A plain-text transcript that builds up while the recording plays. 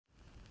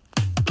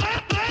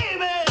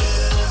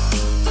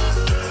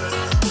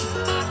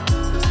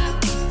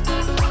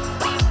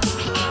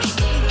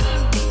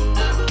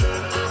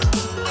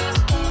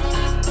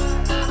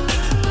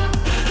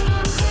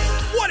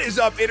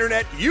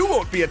Internet, you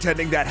won't be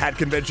attending that hat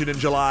convention in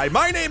July.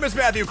 My name is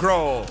Matthew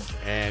Kroll.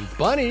 And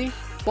Bunny,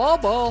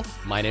 Ball.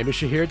 My name is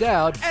Shahir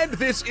Dowd. And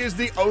this is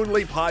the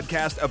only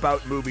podcast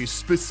about movies,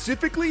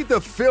 specifically the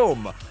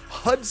film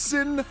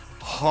Hudson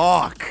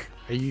Hawk.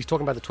 Are you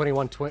talking about the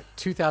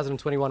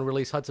 2021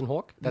 release Hudson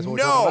Hawk? That's what we're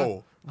talking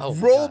about? Oh,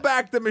 roll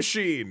back the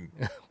machine.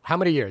 How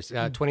many years?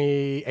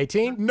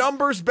 2018?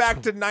 Numbers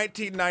back to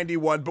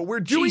 1991, but we're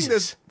doing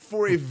this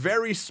for a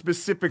very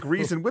specific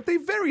reason with a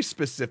very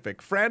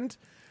specific friend.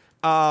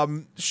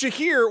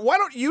 Shahir, why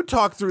don't you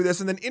talk through this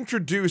and then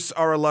introduce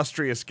our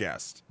illustrious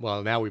guest?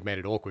 Well, now we've made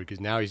it awkward because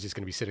now he's just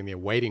going to be sitting there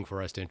waiting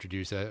for us to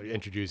introduce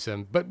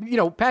him. But,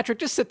 Patrick,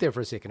 just sit there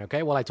for a second,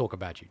 okay, while I talk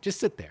about you. Just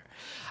sit there.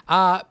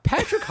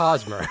 Patrick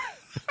Hosmer...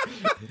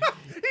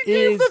 He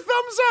gave the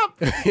thumbs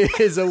up.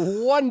 Is a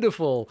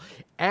wonderful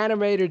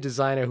animator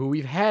designer who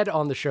we've had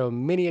on the show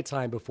many a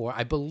time before.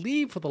 I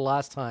believe for the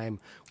last time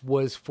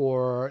was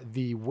for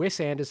the Wes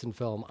Anderson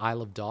film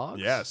Isle of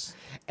Dogs. Yes.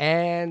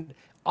 And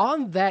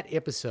on that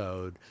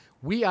episode,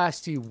 we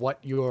asked you what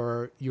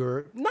your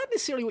not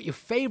necessarily what your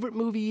favorite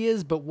movie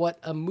is, but what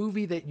a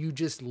movie that you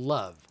just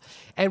love.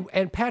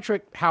 And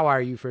Patrick, how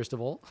are you, first of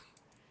all?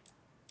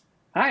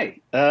 Hi,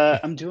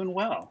 I'm doing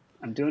well.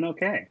 I'm doing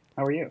okay.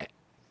 How are you?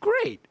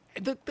 Great.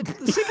 The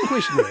second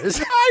question is...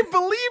 I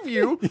believe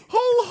you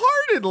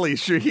wholeheartedly,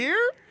 Shahir.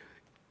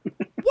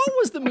 What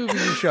was the movie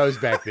you chose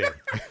back then?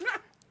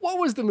 What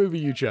was the movie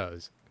you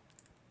chose?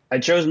 I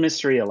chose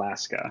Mystery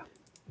Alaska.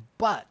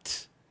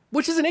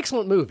 Which is an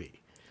excellent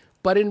movie.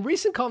 But in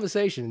recent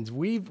conversations,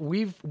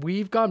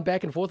 we've gone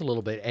back and forth a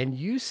little bit, and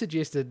you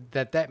suggested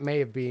that may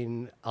have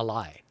been a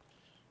lie.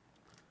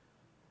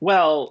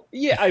 Well,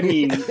 yeah, I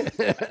mean,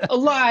 a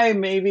lie,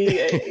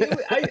 maybe.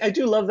 I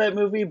do love that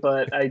movie,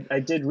 but I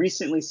did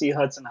recently see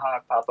Hudson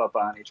Hawk pop up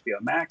on HBO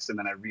Max, and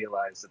then I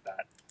realized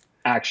that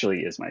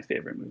actually is my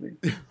favorite movie.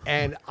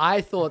 And I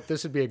thought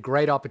this would be a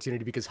great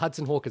opportunity because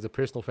Hudson Hawk is a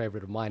personal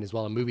favorite of mine as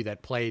well, a movie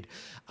that played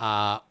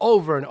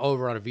over and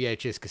over on a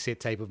VHS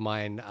cassette tape of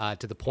mine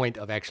to the point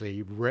of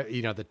actually,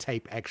 the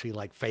tape actually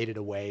like faded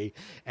away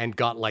and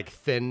got like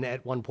thin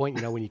at one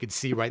point, when you could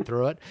see right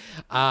through it.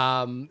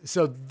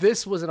 So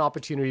this was an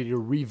opportunity to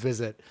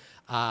revisit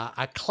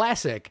a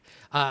classic,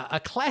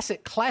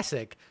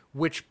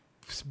 which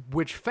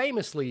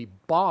famously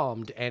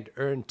bombed and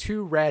earned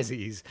 2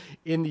 Razzies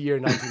in the year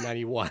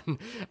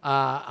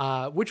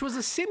 1991, which was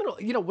a seminal,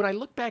 when I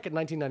look back at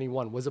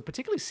 1991, was a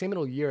particularly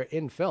seminal year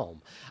in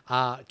film.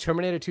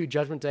 Terminator 2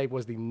 Judgment Day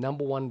was the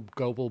 #1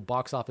 global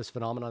box office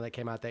phenomenon that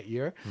came out that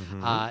year.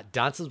 Mm-hmm.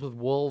 Dances with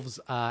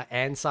Wolves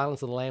and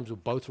Silence of the Lambs were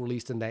both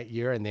released in that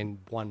year and then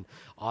won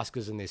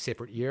Oscars in their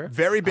separate year.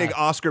 Very big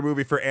Oscar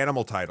movie for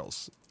animal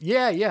titles.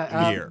 Yeah.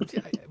 Year.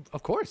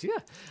 Of course, yeah.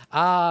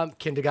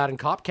 Kindergarten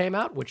Cop came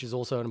out, which is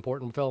also an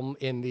important film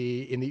in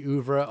the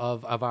oeuvre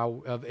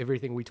of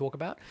everything we talk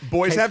about.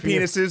 Boys have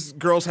penises,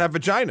 girls have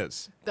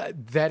vaginas.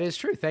 That is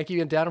true. Thank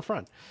you, and down in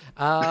front.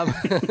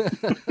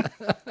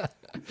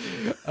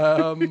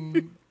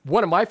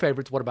 One of my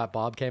favorites, What About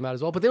Bob, came out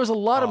as well. But there was a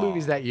lot of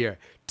movies that year.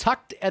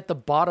 Tucked at the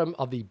bottom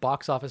of the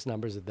box office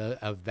numbers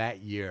of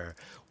that year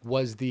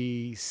was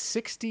the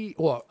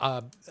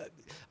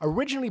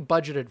originally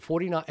budgeted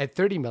at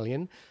 $30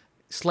 million.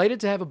 Slated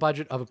to have a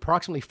budget of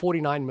approximately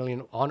 $49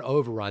 million on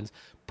overruns,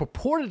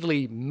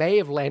 purportedly may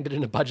have landed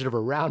in a budget of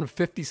around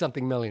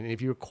 50-something million. And if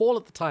you recall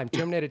at the time,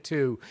 Terminator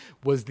 2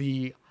 was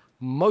the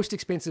most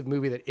expensive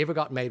movie that ever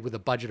got made with a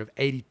budget of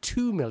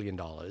 $82 million.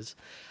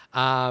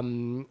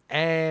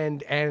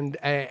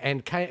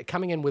 And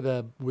coming in with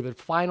a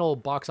final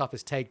box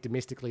office take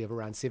domestically of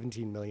around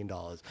 $17 million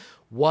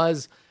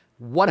was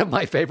one of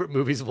my favorite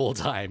movies of all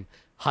time,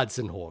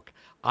 Hudson Hawk.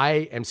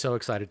 I am so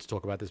excited to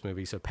talk about this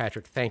movie. So,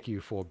 Patrick, thank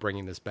you for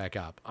bringing this back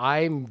up.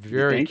 I'm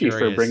very curious.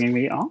 Thank you for bringing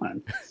me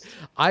on.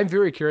 I'm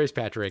very curious,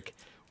 Patrick.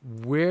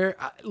 Where,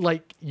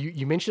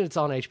 you mentioned it's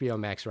on HBO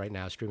Max right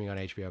now, streaming on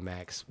HBO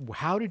Max.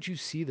 How did you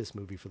see this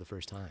movie for the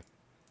first time?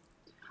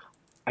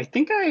 I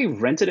think I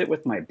rented it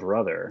with my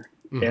brother.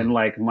 Mm-hmm.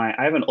 And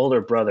I have an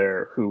older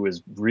brother who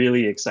was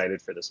really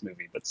excited for this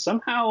movie, but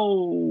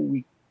somehow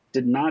we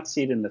did not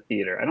see it in the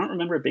theater. I don't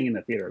remember it being in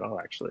the theater at all,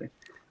 actually.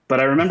 But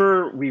I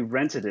remember we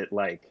rented it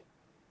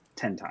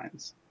 10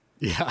 times.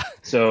 Yeah.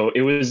 So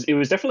it was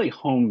definitely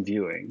home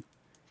viewing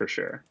for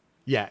sure.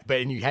 Yeah,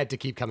 and you had to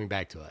keep coming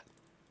back to it.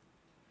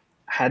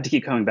 Had to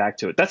keep coming back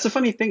to it. That's the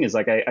funny thing is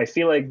I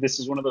feel like this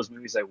is one of those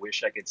movies I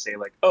wish I could say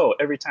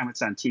every time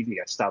it's on TV,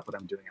 I stop what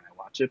I'm doing and I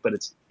watch it, but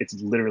it's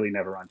literally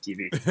never on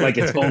TV.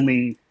 It's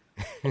only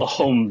a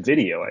home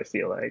video, I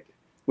feel like,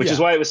 which is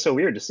why it was so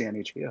weird to see on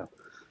HBO.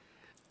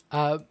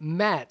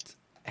 Matt,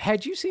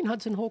 had you seen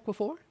Hudson Hawk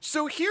before?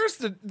 So here's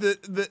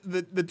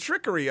the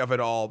trickery of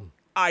it all.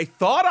 I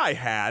thought I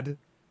had,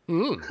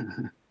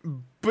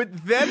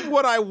 but then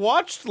what I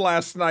watched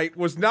last night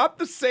was not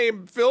the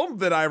same film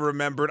that I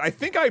remembered. I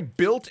think I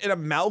built an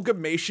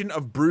amalgamation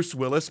of Bruce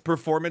Willis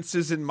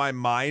performances in my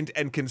mind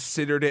and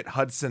considered it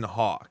Hudson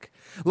Hawk.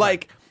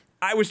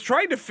 I was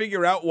trying to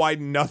figure out why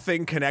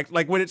nothing connect.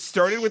 Like when it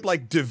started with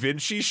like Da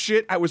Vinci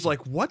shit, I was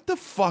like, "What the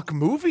fuck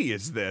movie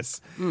is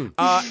this?"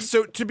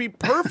 So to be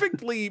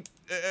perfectly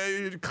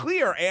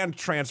clear and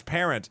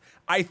transparent,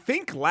 I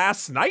think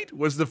last night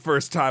was the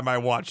first time I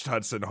watched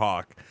Hudson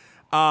Hawk.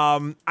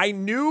 I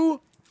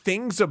knew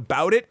things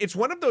about it. It's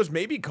one of those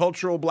maybe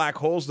cultural black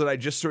holes that I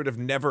just sort of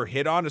never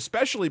hit on,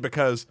 especially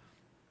because.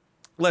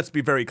 Let's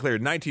be very clear.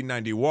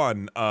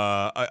 1991,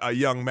 a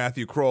young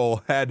Matthew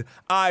Kroll had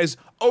eyes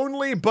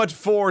only but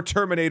for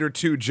Terminator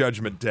 2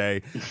 Judgment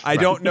Day. I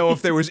don't know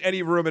if there was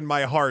any room in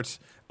my heart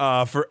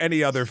for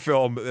any other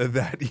film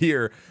that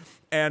year.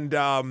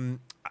 And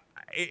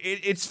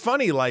it's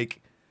funny,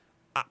 like,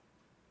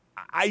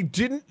 I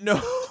didn't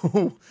know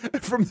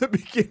from the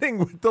beginning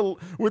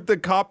with the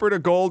copper to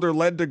gold or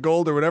lead to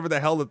gold or whatever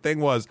the hell the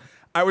thing was.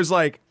 I was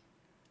like,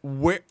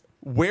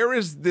 where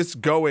is this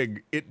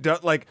going? It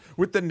does, like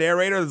with the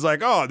narrator that's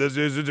like, oh, this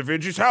is a Da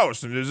Vinci's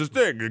house and there's this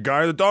thing, a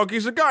guy in the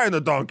donkey's a guy in the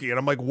donkey, and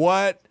I'm like,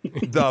 what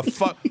the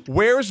fuck?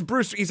 Where's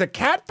Bruce? He's a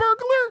cat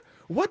burglar?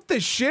 What the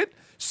shit?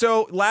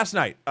 So last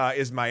night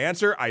is my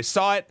answer. I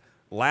saw it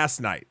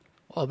last night.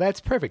 Well,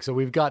 that's perfect. So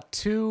we've got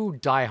two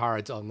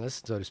diehards on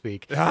this, so to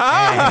speak. Or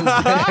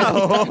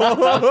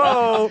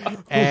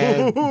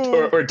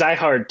Die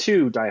Hard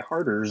 2,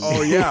 dieharders.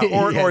 Oh, yeah.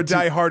 Or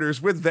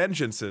dieharders with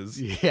vengeances.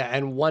 Yeah,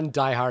 and one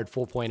diehard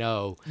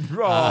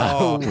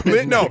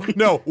 4.0.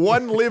 No.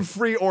 One live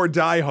free or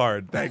die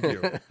hard. Thank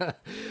you.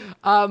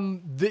 For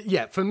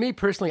me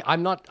personally,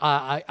 I'm not,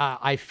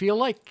 I feel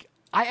like,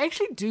 I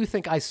actually do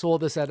think I saw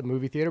this at a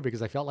movie theater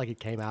because I felt like it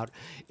came out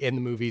in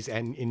the movies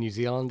and in New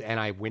Zealand, and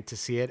I went to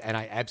see it, and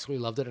I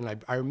absolutely loved it.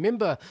 And I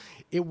remember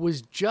it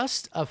was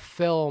just a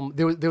film.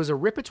 There was a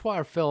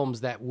repertoire of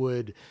films that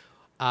we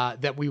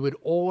would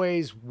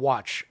always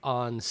watch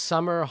on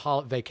summer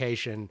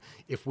vacation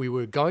if we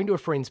were going to a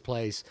friend's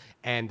place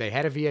and they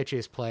had a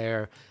VHS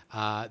player.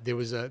 There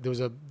was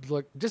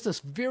just a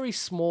very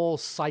small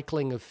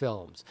cycling of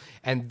films,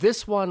 and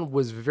this one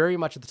was very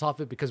much at the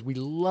top of it because we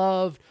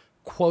loved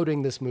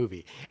quoting this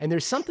movie. And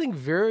there's something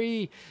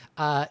very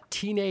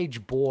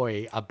teenage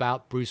boy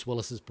about Bruce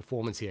Willis's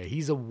performance here.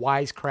 He's a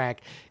wisecrack.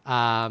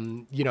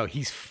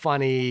 He's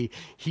funny.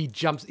 He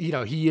jumps,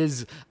 he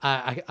is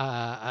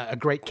a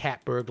great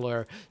cat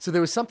burglar. So there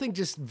was something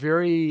just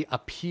very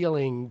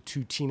appealing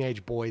to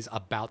teenage boys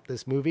about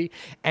this movie.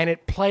 And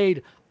it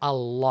played a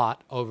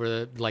lot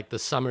over like the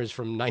summers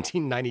from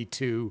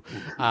 1992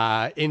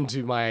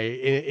 into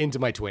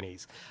my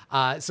 20s.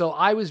 So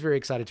I was very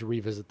excited to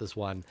revisit this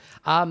one,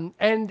 and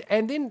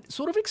then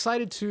sort of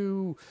excited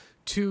to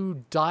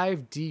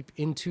dive deep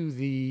into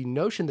the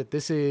notion that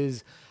this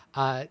is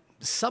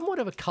somewhat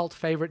of a cult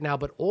favorite now,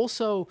 but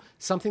also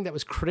something that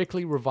was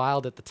critically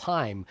reviled at the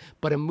time,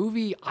 but a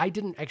movie I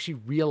didn't actually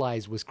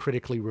realize was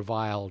critically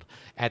reviled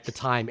at the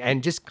time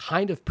and just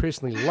kind of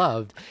personally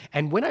loved.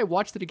 And when I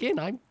watched it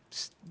again,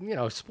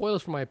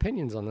 spoilers for my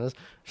opinions on this,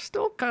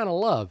 still kind of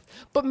love.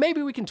 But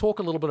maybe we can talk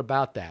a little bit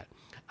about that.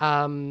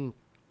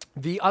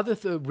 The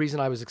other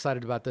reason I was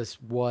excited about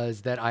this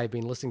was that I've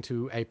been listening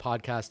to a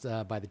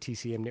podcast by the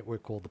TCM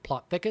network called The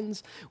Plot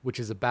Thickens, which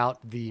is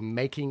about the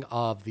making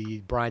of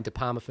the Brian De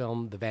Palma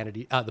film, The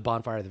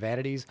Bonfire of the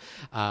Vanities,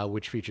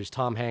 which features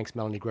Tom Hanks,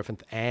 Melanie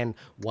Griffith, and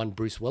one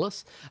Bruce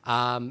Willis.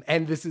 And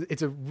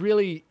it's a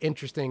really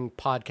interesting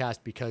podcast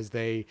because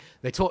they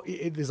talk.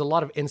 There's a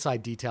lot of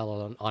inside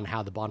detail on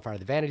how the Bonfire of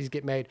the Vanities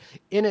get made.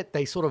 In it,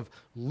 they sort of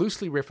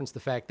loosely reference the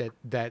fact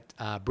that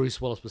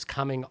Bruce Willis was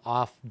coming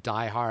off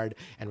Die Hard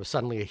and was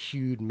suddenly a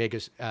huge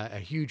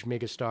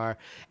megastar,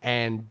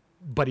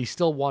 but he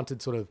still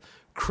wanted sort of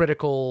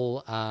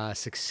critical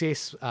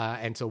success,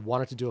 and so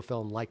wanted to do a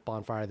film like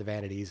Bonfire of the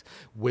Vanities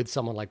with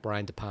someone like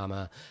Brian De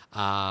Palma,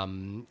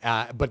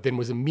 but then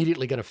was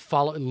immediately going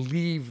to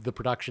leave the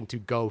production to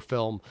go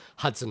film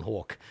Hudson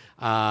Hawk,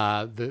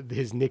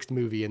 his next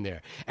movie in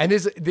there. And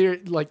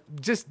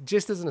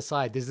just as an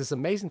aside, there's this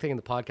amazing thing in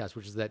the podcast,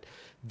 which is that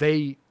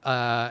they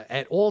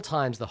at all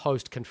times the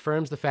host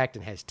confirms the fact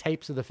and has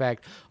tapes of the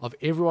fact of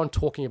everyone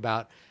talking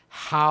about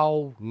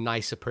how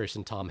nice a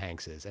person Tom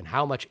Hanks is and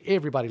how much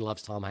everybody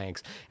loves Tom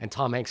Hanks. And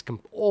Tom Hanks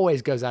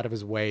always goes out of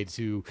his way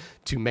to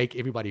make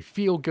everybody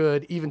feel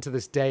good. Even to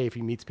this day, if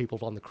he meets people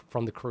from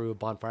the crew of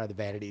Bonfire of the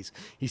Vanities,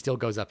 he still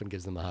goes up and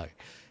gives them a hug.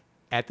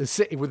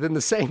 Within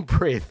the same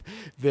breath,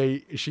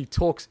 she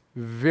talks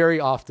very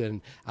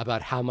often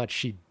about how much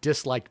she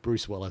disliked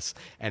Bruce Willis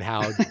and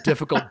how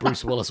difficult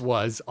Bruce Willis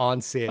was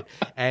on set,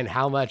 and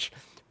how much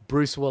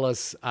Bruce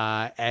Willis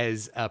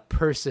as a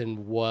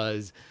person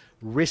was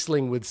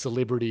wrestling with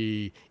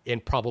celebrity in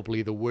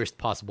probably the worst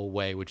possible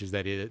way, which is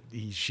that the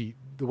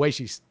way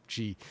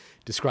she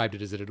described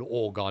it is that it had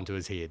all gone to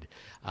his head.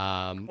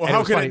 Well,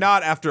 how could it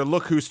not after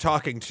Look Who's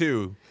Talking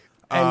To,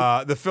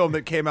 the film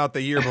that came out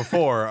the year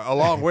before,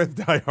 along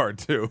with Die Hard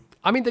 2.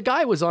 I mean, the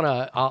guy was on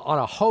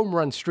a home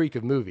run streak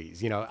of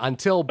movies,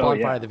 until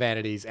Bonfire of the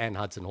Vanities and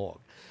Hudson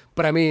Hawk.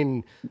 But I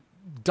mean,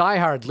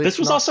 diehard. This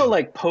was also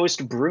like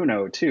post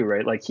Bruno too,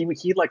 right? Like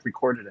he like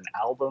recorded an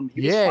album.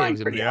 He was flying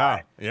pretty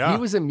high. Yeah. He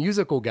was a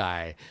musical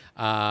guy,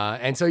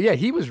 and so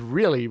he was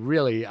really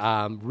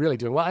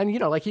doing well. And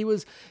like he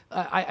was,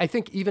 I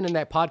think even in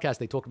that podcast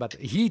they talk about.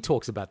 He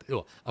talks about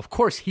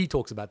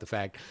the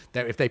fact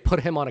that if they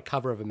put him on a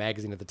cover of a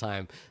magazine at the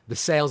time, the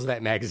sales of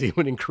that magazine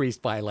would increase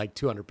by like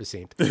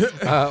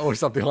 200% or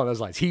something along those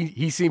lines.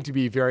 He seemed to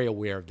be very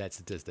aware of that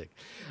statistic.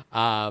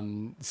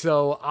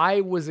 So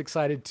I was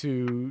excited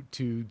to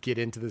get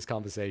into this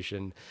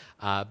conversation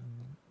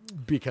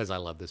because I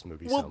love this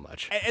movie so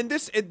much. And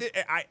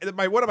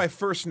one of my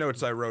first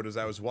notes I wrote as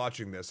I was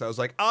watching this, I was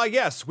like,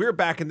 yes, we're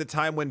back in the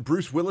time when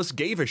Bruce Willis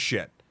gave a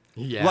shit.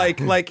 Yeah.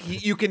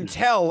 Like you can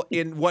tell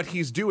in what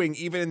he's doing,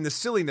 even in the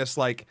silliness,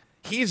 like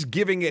he's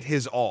giving it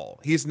his all.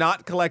 He's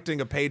not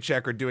collecting a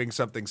paycheck or doing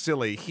something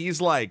silly.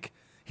 He's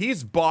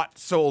bought,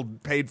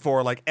 sold, paid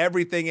for, like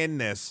everything in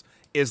this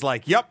is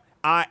like, yep,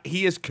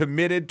 he is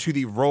committed to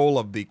the role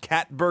of the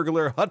cat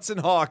burglar Hudson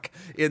Hawk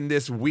in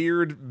this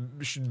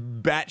weird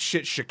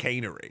batshit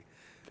chicanery.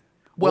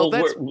 Well,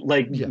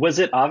 was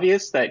it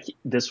obvious that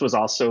this was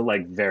also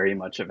like very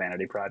much a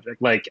vanity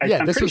project? Like,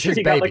 I'm pretty sure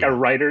he got like a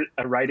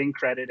writing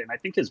credit, and I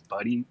think his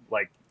buddy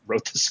like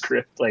wrote the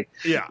script. Like,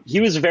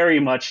 he was very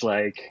much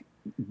like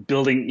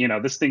building.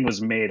 This thing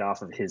was made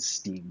off of his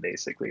steam,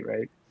 basically,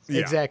 right?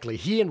 Yeah. Exactly.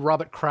 He and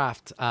Robert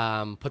Kraft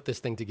put this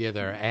thing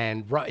together,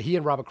 and he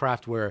and Robert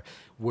Kraft were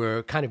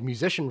kind of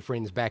musician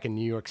friends back in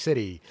New York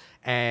City,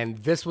 and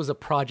this was a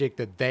project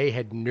that they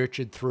had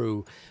nurtured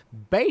through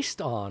based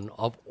on,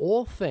 of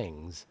all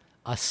things,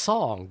 a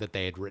song that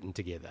they had written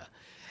together.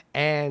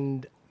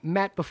 And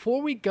Matt,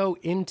 before we go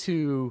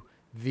into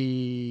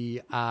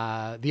the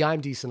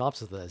IMDb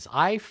synopsis of this,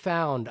 I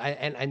found,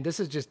 and this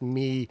is just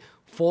me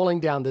falling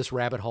down this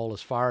rabbit hole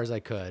as far as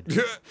I could,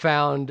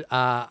 found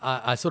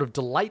a sort of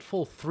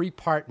delightful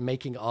 3-part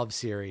making of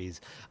series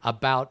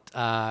about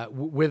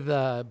with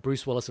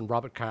Bruce Willis and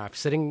Robert Kraft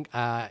sitting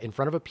in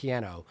front of a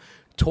piano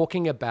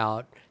talking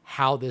about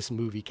how this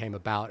movie came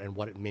about and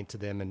what it meant to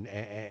them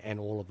and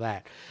all of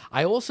that.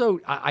 I also,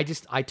 I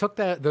took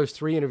those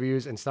 3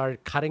 interviews and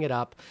started cutting it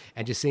up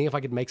and just seeing if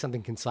I could make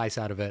something concise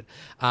out of it.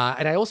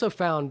 And I also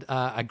found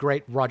a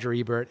great Roger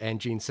Ebert and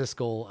Gene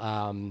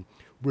Siskel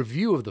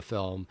review of the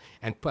film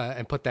and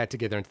put that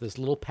together into this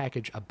little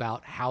package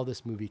about how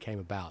this movie came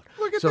about.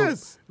 Look at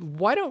this.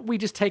 Why don't we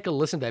just take a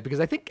listen to that? Because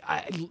I think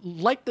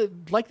like the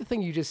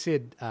thing you just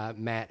said,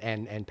 Matt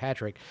and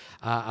Patrick,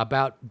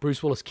 about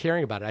Bruce Willis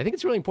caring about it. I think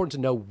it's really important to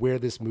know where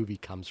this movie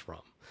comes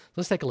from.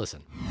 Let's take a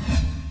listen.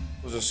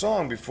 It was a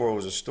song before it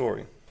was a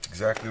story.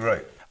 Exactly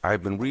right.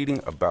 I've been reading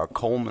about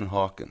Coleman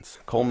Hawkins.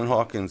 Coleman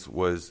Hawkins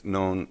was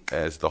known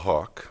as the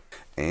Hawk,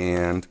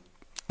 and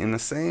in the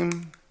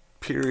same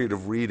period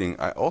of reading,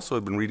 I also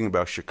had been reading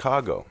about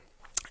Chicago,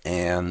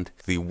 and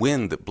the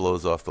wind that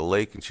blows off the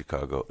lake in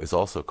Chicago is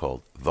also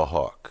called the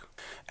Hawk.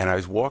 And I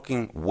was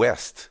walking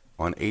west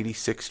on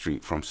 86th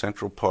Street from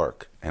Central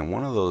Park, and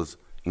one of those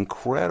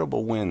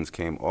incredible winds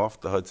came off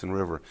the Hudson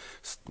River.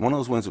 One of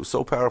those winds that was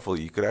so powerful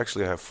that you could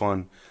actually have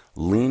fun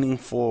leaning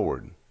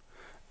forward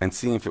and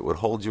seeing if it would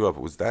hold you up.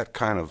 It was that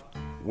kind of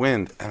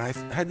wind, and I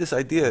had this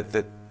idea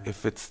that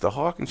if it's the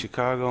Hawk in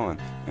Chicago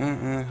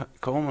and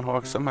Coleman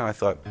Hawk, somehow I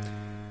thought,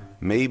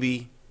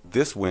 maybe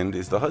this wind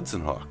is the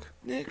Hudson Hawk.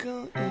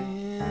 Nickel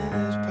in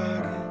his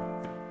pocket,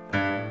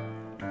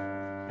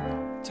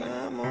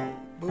 time on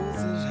both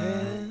his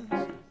hands,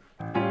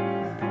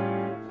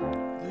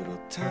 little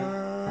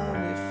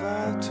Tommy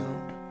 5-2,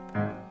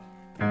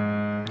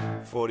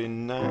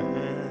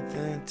 49th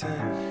and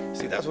 10.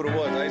 See, that's what it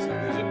was.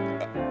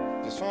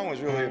 The song was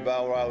really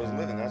about where I was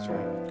living. That's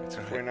right. That's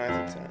right. 49th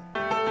and 10.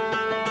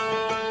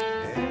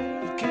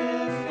 You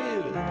can't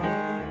feel it,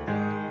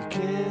 you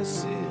can't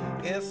see it.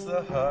 It's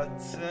the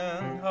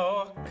Hudson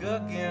Hawk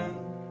again.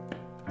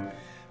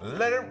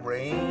 Let it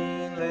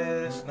rain, let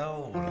it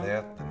snow,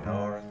 let the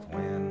north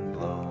wind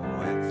blow.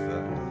 It's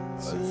the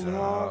Hudson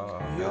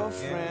Hawk, your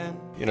friend.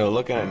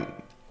 Looking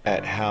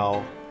at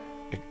how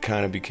it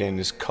kind of became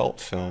this cult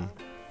film,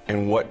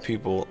 and what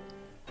people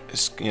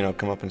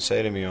come up and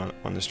say to me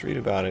on the street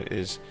about it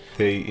is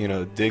they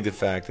dig the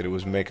fact that it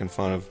was making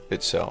fun of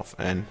itself,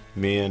 and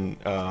me and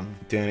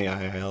Danny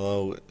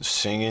Aiello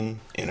singing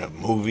in a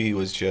movie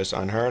was just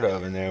unheard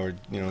of, and they were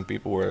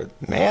people were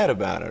mad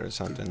about it or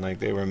something. Like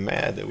they were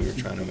mad that we were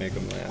trying to make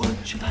them laugh.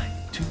 Would you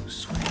like to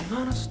swing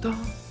on a star,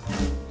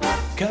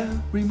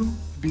 carry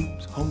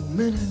moonbeams home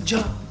in a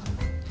jar,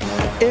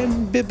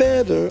 and be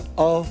better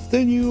off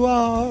than you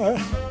are?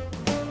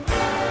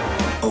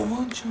 Or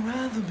would you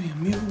rather be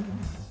amused?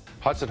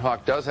 Hudson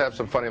Hawk does have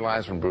some funny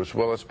lines from Bruce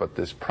Willis, but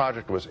this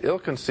project was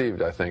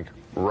ill-conceived, I think,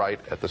 right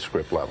at the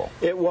script level.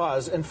 It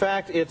was. In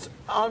fact, it's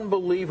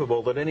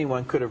unbelievable that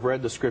anyone could have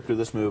read the script of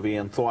this movie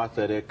and thought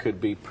that it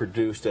could be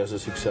produced as a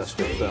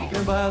successful film.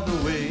 And by the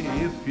way,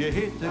 if you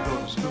hate to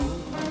go to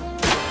school,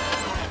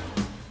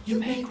 you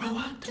may grow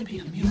up to be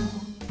a mule.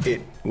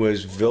 It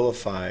was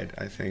vilified,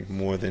 I think,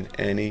 more than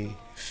any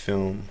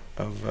film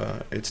of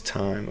its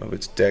time, of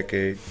its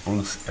decade.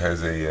 Bruce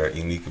has a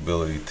unique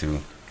ability to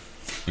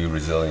be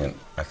resilient.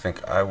 I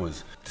think I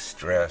was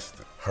distressed,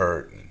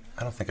 hurt, and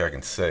I don't think I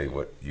can say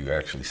what you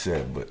actually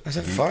said, but I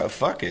said,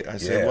 fuck it. I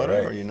said,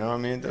 whatever, right. You know what I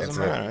mean? It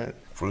doesn't matter. Right?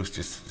 Bruce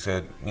just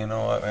said, you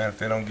know what, man, if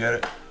they don't get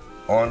it,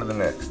 on to the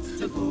next.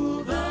 To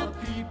fool the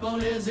people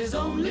is his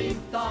only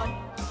thought,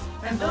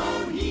 and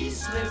though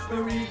he's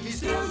slippery, he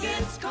still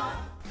gets caught.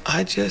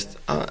 I'm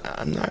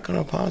not going to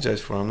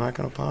apologize for it. I'm not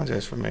going to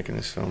apologize for making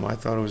this film. I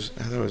thought it was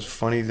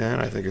funny then.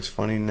 I think it's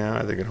funny now.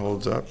 I think it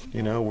holds up.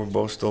 You know, we're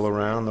both still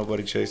around.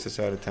 Nobody chased us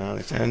out of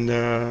town. And,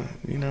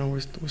 you know,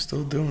 we're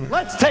still doing it.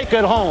 Let's take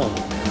it home.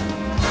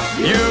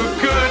 You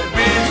could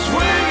be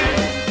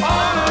swinging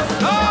on a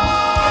star.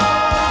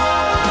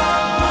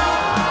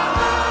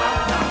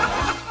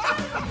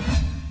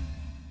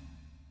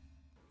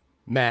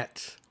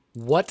 Matt,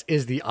 what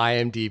is the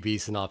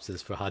IMDb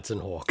synopsis for Hudson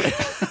Hawk?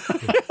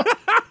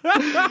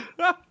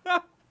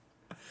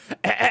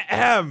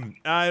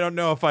 I don't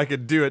know if I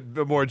could do it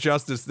more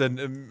justice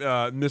than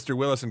Mr.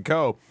 Willis and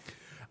Co.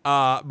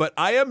 But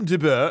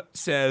IMDb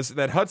says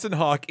that Hudson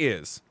Hawk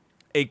is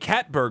a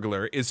cat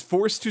burglar is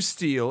forced to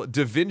steal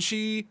Da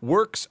Vinci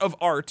works of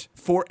art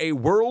for a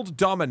world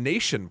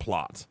domination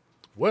plot.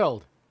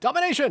 World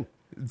domination.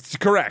 It's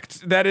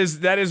correct. That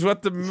is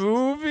what the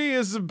movie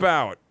is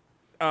about.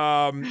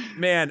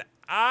 Man,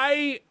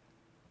 I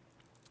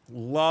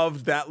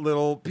loved that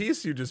little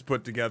piece you just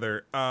put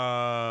together,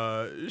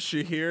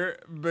 Shahir,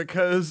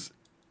 because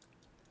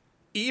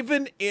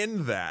even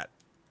in that,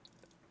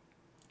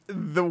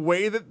 the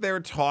way that they're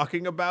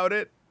talking about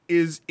it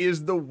is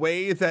the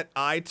way that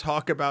I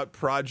talk about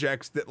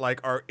projects that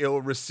like are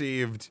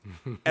ill-received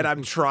and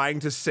I'm trying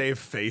to save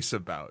face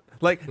about.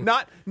 Like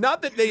not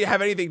that they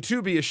have anything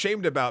to be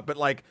ashamed about, but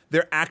like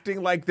they're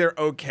acting like they're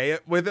okay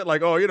with it,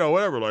 like, oh, you know,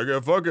 whatever, like,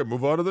 fuck it,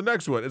 move on to the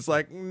next one. It's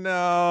like,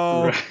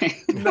 no,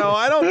 no,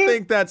 I don't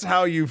think that's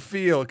how you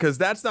feel, because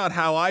that's not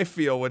how I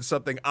feel when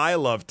something I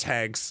love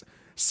tanks.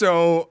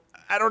 So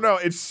I don't know.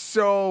 It's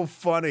so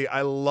funny.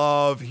 I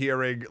love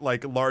hearing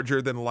like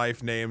larger than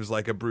life names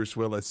like a Bruce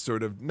Willis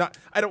sort of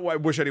I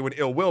wish anyone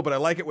ill will, but I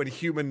like it when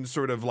human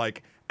sort of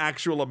like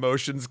actual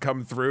emotions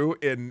come through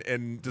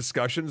in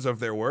discussions of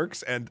their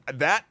works. And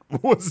that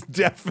was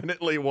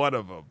definitely one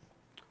of them.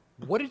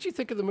 What did you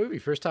think of the movie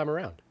first time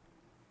around?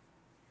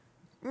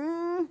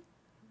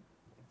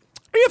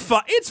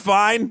 It's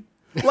fine.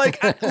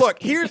 Like,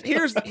 look, here's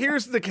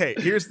the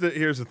case. Here's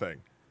the thing.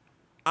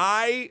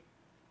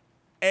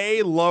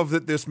 I love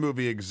that this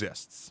movie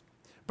exists,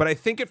 but I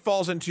think it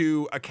falls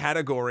into a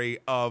category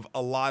of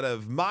a lot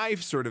of my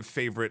sort of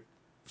favorite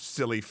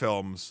silly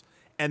films,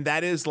 and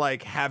that is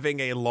like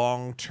having a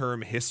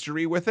long-term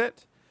history with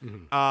it.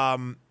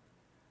 Mm-hmm.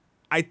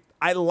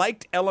 I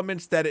liked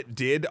elements that it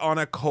did on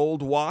a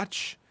cold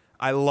watch.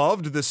 I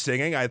loved the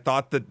singing. I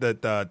thought that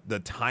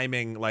the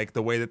timing, like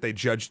the way that they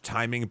judged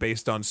timing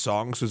based on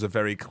songs, was a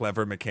very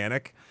clever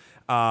mechanic.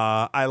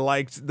 I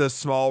liked the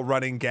small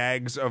running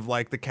gags of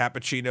like the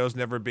cappuccinos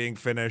never being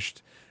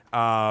finished.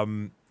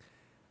 Even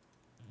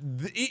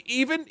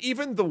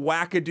the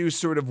wackadoo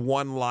sort of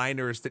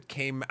one-liners that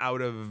came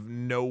out of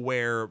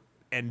nowhere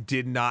and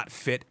did not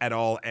fit at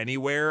all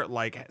anywhere,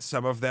 like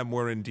some of them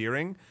were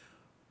endearing.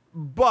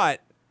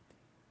 But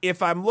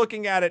if I'm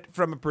looking at it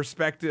from a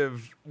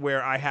perspective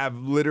where I have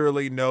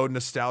literally no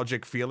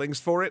nostalgic feelings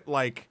for it,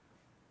 like,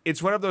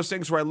 it's one of those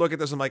things where I look at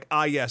this and I'm like,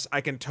 yes,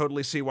 I can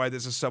totally see why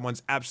this is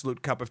someone's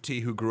absolute cup of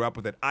tea who grew up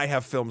with it. I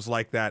have films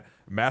like that,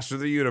 Master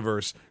of the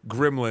Universe,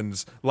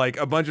 Gremlins, like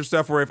a bunch of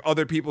stuff where if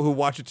other people who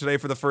watch it today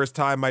for the first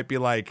time might be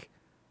like,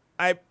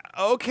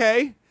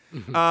 okay.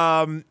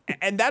 And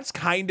that's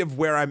kind of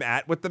where I'm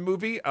at with the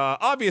movie.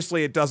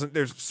 Obviously it doesn't,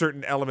 there's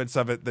certain elements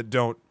of it that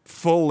don't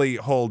fully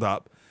hold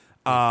up.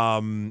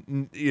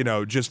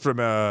 Just from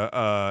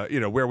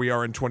where we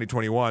are in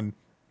 2021.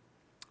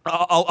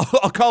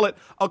 I'll call it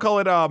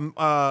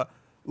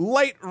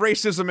light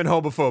racism and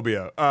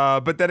homophobia.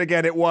 But then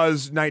again, it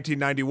was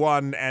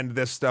 1991, and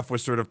this stuff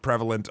was sort of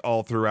prevalent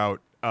all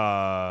throughout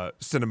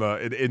cinema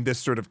in this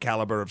sort of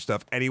caliber of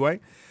stuff. Anyway,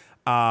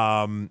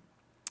 I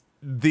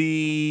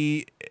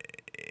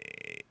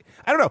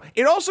don't know.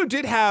 It also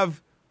did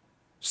have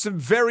some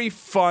very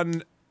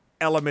fun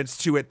elements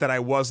to it that I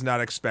was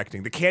not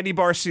expecting. The Candy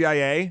Bar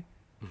CIA.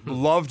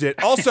 Loved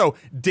it. Also,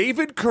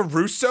 David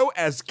Caruso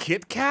as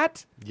Kit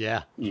Kat?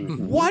 Yeah.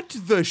 What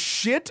the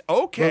shit?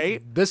 Okay.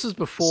 Well, this is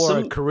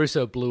before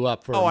Caruso blew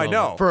up for I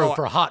know. For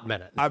a hot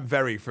minute.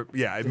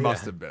 It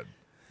must have been.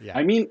 Yeah.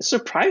 I mean,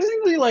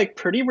 surprisingly, like,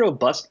 pretty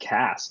robust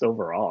cast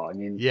overall. I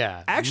mean,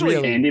 yeah, actually,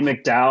 really. Andy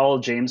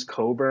McDowell, James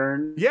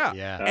Coburn. Yeah.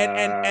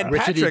 And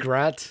Richard Patrick, E.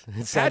 Grant.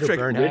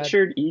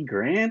 Richard E.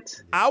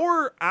 Grant.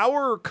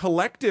 Our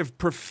collective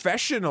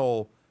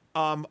professional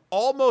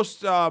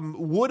almost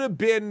would have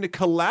been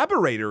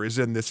collaborator is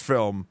in this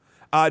film.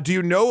 Do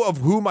you know of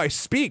whom I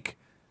speak?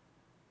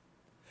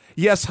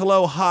 Yes,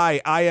 hello,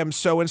 hi. I am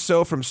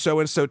so-and-so from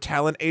so-and-so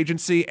talent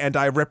agency, and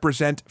I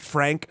represent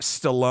Frank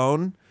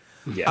Stallone.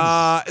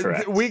 Yes,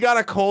 correct. We got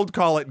a cold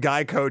call at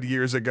Guy Code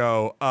years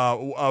ago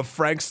of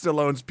Frank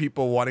Stallone's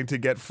people wanting to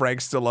get Frank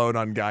Stallone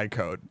on Guy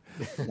Code.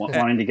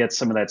 Wanting to get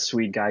some of that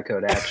sweet Guy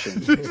Code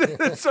action.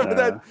 Some of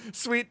that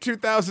sweet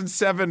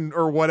 2007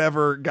 or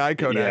whatever Guy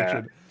Code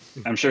action.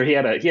 I'm sure he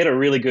had a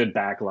really good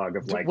backlog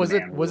of like. Was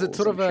it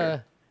sort of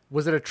a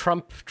was it a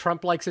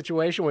Trump-like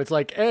situation where it's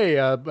like, hey,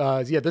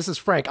 this is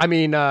Frank. I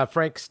mean,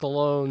 Frank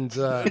Stallone's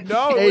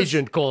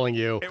agent calling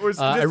you. It was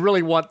I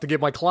really want to give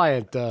my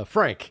client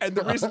Frank. And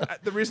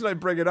the reason I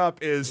bring it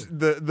up is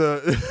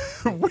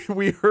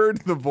we heard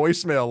the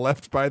voicemail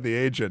left by the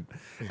agent,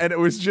 and it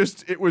was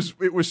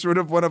sort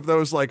of one of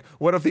those like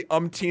one of the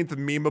umpteenth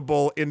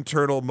memeable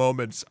internal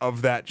moments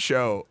of that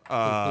show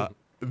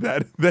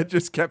that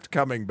just kept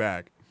coming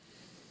back.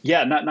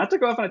 Yeah, not to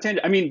go off on a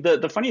tangent. I mean,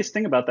 the funniest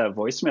thing about that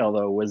voicemail,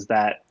 though, was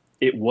that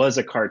it was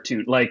a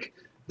cartoon. Like,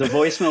 the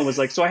voicemail was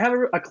like, so I have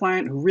a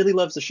client who really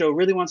loves the show,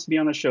 really wants to be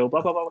on the show,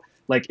 blah, blah, blah.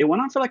 Like, it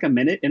went on for like a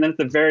minute, and then at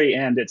the very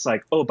end, it's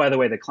like, oh, by the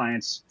way, the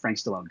client's Frank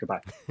Stallone.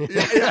 Goodbye.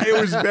 Yeah,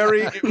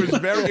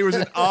 it was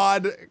an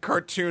odd,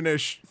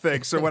 cartoonish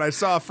thing. So when I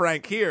saw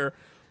Frank here,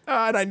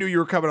 and I knew you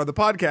were coming on the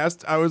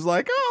podcast, I was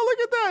like, oh, look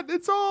at that.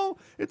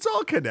 It's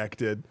all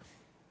connected.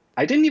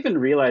 I didn't even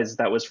realize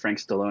that was Frank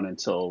Stallone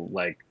until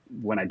like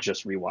when I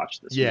just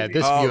rewatched this movie. Yeah,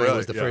 this viewing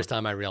was the first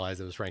time I realized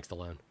it was Frank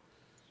Stallone.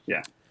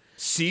 Yeah.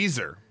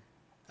 Caesar.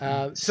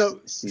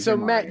 Caesar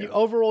Matt,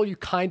 overall you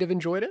kind of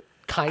enjoyed it?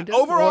 Kind of.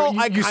 Overall,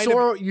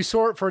 you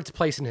saw it for its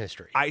place in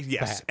history.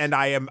 Yes, and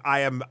I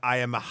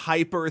am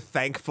hyper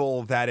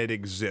thankful that it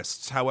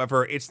exists.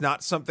 However, it's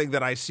not something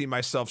that I see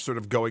myself sort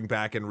of going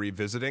back and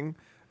revisiting.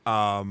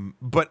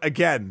 But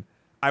again,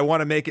 I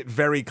want to make it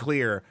very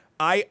clear.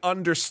 I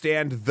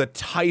understand the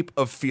type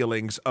of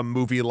feelings a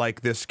movie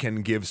like this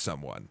can give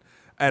someone.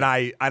 And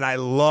I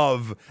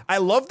love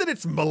that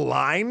it's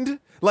maligned.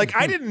 Like,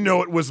 I didn't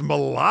know it was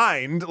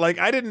maligned. Like,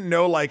 I didn't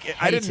know I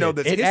didn't know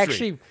this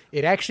history.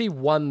 It actually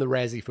won the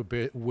Razzie for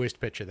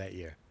worst picture that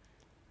year.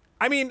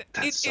 I mean,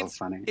 it's so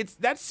funny.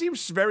 That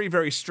seems very,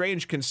 very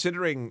strange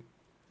considering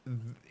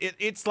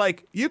it's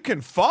like you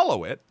can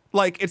follow it.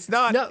 Like, it's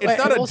not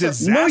a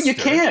disaster. No, you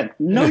can't.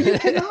 No, you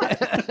cannot.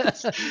 I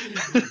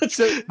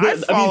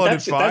followed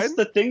it fine. That's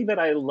the thing that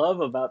I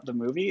love about the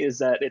movie is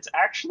that it's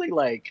actually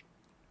like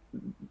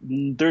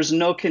there's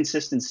no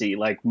consistency,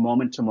 like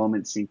moment to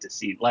moment, scene to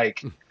scene.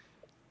 Like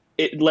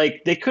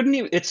they couldn't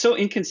even. It's so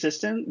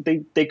inconsistent.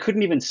 They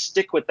couldn't even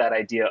stick with that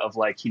idea of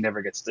like he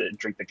never gets to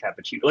drink the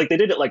cappuccino. Like they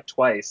did it like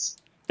twice,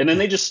 and then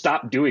they just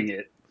stopped doing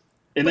it.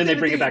 And then they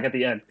bring it back at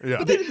the end.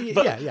 Yeah.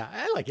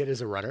 I like it as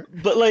a runner.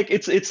 But like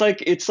it's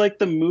like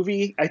the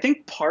movie. I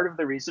think part of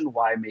the reason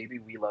why maybe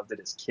we loved it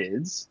as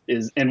kids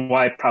is, and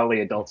why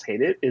probably adults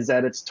hate it, is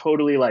that it's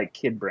totally like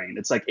kid brain.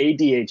 It's like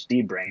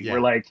ADHD brain,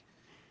 where like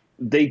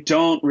they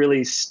don't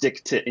really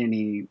stick to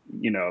any.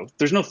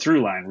 There's no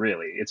through line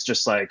really. It's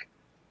just like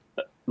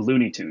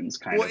Looney Tunes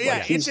kind of.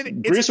 Yeah,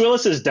 like Bruce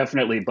Willis is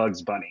definitely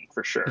Bugs Bunny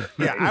for sure.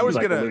 Yeah, I was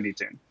gonna Looney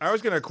Tune. I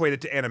was gonna equate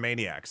it to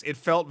Animaniacs. It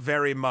felt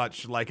very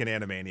much like an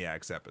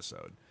Animaniacs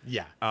episode.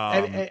 Yeah,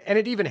 and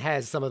it even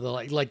has some of the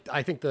like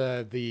I think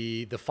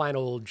the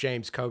final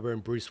James Coburn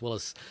Bruce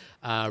Willis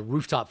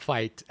rooftop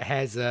fight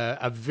has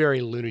a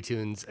very Looney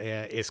Tunes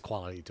esque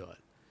quality to it.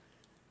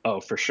 Oh,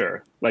 for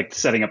sure. Like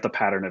setting up the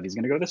pattern of he's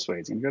gonna go this way,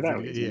 he's gonna go that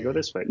way, he's gonna go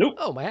this way. Nope.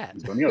 Oh, my hat.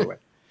 He's going the other way.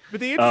 But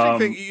the interesting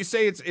thing, you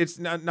say it's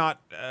not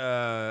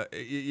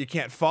you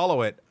can't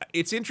follow it.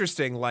 It's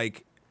interesting,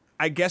 like,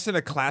 I guess in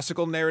a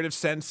classical narrative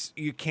sense,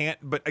 you can't.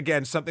 But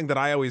again, something that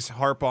I always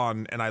harp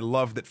on, and I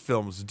love that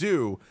films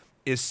do,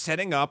 is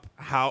setting up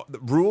the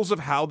rules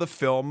of how the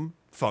film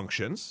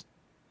functions,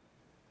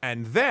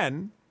 and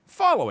then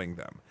following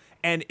them.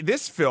 And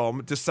this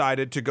film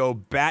decided to go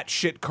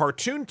batshit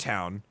cartoon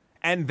town,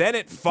 and then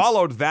it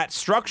followed that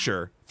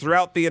structure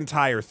throughout the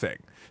entire thing.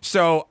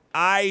 So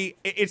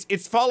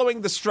it's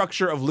following the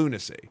structure of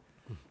lunacy.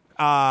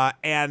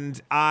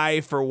 And I,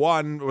 for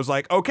one, was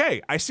like,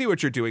 okay, I see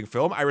what you're doing,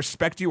 film. I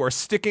respect you are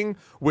sticking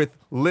with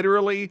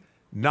literally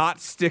not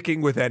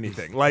sticking with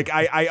anything. Like,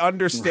 I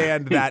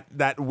understand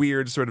that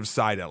weird sort of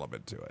side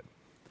element to it.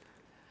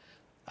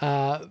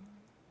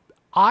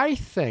 I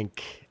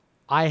think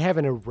I have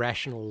an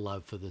irrational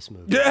love for this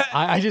movie.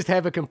 I just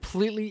have a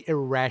completely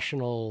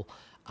irrational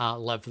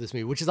love for this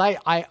movie, which is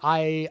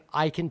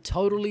I can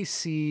totally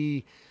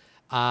see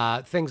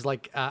things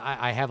like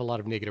I have a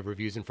lot of negative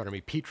reviews in front of me.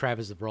 Pete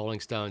Travers of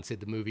Rolling Stone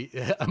said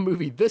a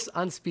movie this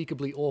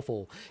unspeakably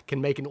awful can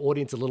make an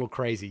audience a little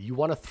crazy. You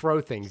want to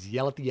throw things,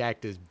 yell at the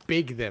actors,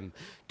 beg them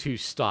to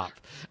stop.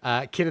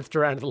 Kenneth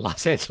Duran of the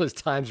Los Angeles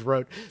Times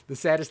wrote, the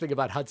saddest thing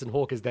about Hudson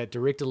Hawk is that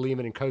director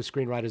Lehman and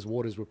co-screenwriters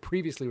Waters were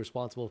previously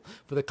responsible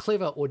for the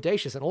clever,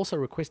 audacious, and also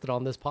requested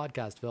on this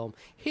podcast film,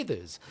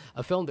 Heathers,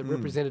 a film that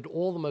represented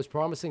all the most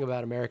promising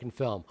about American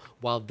film,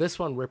 while this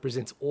one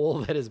represents all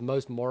that is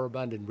most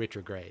moribund and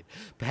retrograde.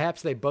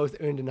 Perhaps they both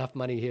earned enough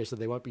money here so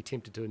they won't be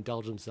tempted to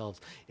indulge themselves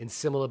in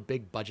similar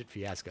big budget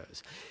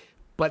fiascos.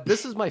 But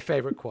this is my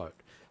favorite quote.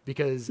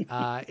 because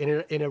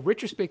in a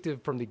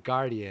retrospective from The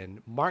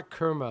Guardian, Mark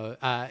Kermode,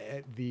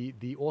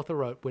 the author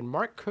wrote, when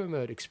Mark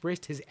Kermode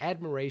expressed his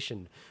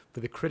admiration for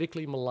the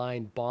critically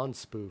maligned Bond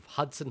spoof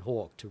Hudson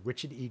Hawk to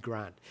Richard E.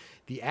 Grant,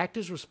 the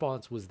actor's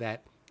response was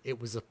that it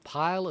was a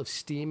pile of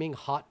steaming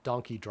hot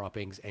donkey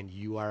droppings and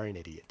you are an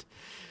idiot.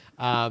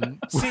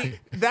 See,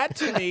 that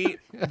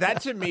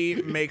to me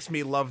makes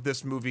me love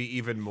this movie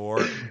even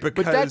more, because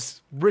but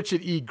that's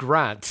Richard E.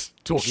 Grant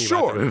talking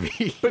about the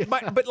movie.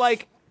 but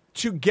like,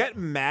 to get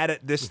mad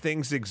at this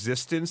thing's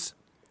existence,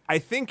 I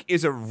think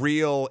is a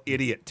real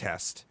idiot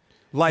test.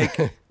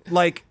 Like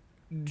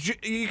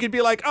you could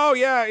be like, oh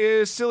yeah,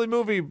 it's a silly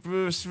movie,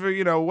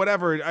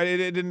 whatever.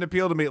 It didn't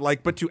appeal to me.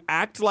 Like, but to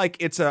act like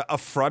it's a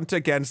affront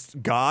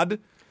against God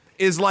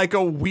is like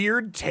a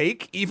weird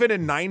take, even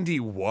in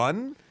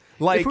 '91.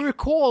 Like, if we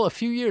recall, a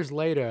few years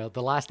later,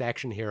 The Last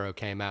Action Hero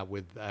came out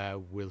with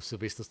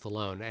Sylvester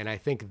Stallone, and I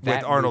think that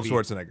with Arnold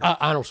Schwarzenegger.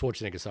 Arnold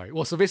Schwarzenegger, sorry.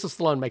 Well, Sylvester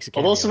Stallone makes a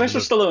cameo. Although Sylvester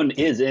Stallone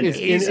is in it.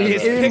 His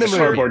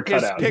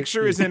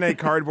picture is in a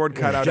cardboard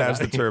cutout as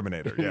the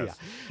Terminator. Yes.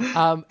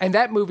 Yeah. And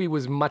that movie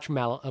was much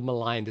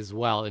maligned as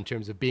well in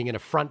terms of being an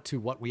affront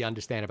to what we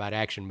understand about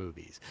action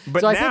movies.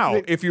 But so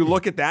now, if you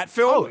look at that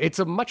film, it's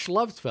a much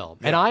loved film,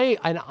 and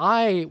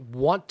I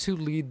want to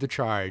lead the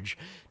charge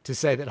to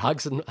say that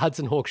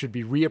Hudson Hawk should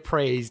be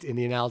reappraised in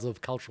the annals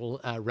of cultural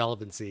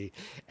relevancy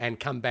and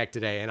come back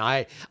today. And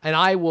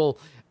I will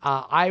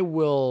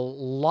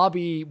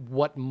lobby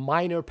what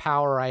minor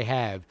power I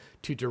have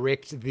to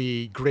direct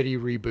the gritty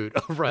reboot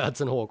of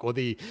Hudson Hawk, or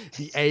the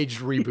aged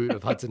reboot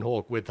of Hudson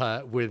Hawk with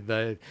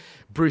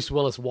Bruce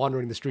Willis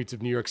wandering the streets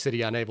of New York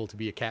City, unable to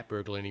be a cat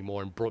burglar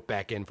anymore, and brought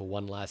back in for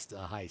one last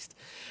heist.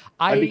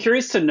 I'd be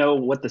curious to know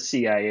what the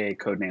CIA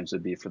code names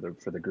would be for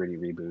the gritty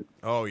reboot.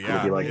 Oh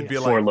yeah, it'd be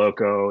like Four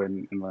Loco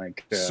and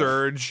like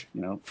Surge.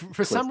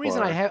 For some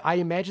reason, I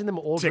imagine them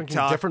all drinking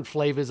different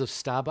flavors of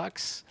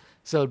Starbucks.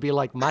 So it'd be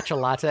like matcha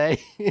latte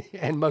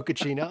and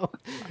mochaccino.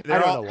 I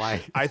don't know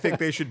why. I think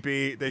they should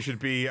be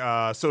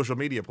social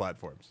media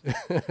platforms.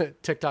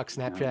 TikTok,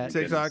 Snapchat,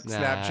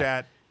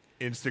 Snapchat,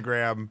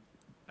 Instagram,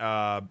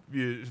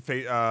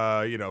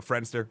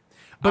 Friendster.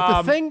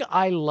 But the thing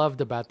I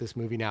loved about this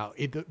movie now,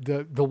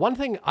 the one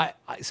thing I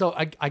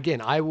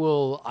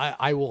will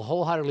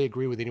wholeheartedly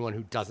agree with anyone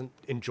who doesn't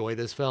enjoy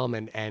this film,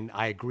 and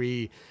I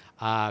agree,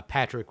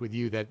 Patrick, with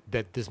you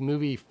that this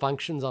movie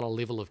functions on a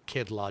level of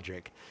kid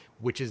logic,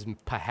 which is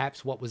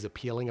perhaps what was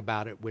appealing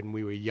about it when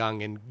we were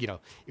young, and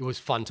it was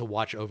fun to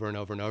watch over and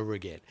over and over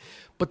again.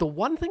 But the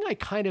one thing I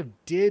kind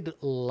of did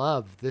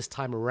love this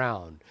time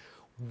around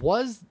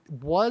was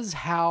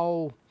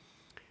how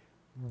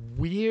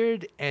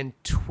weird and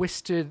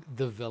twisted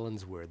the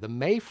villains were. The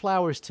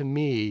Mayflowers, to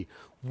me,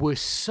 were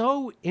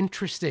so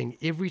interesting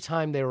every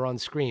time they were on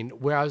screen,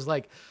 where I was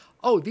like,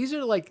 oh, these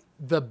are like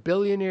the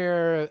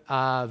billionaire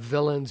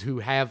villains who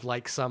have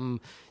like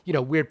some,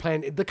 weird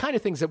plan, the kind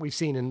of things that we've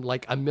seen in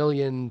like a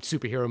million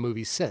superhero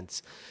movies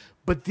since.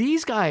 But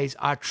these guys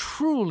are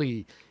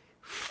truly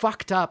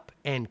fucked up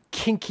and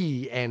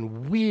kinky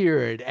and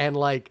weird, and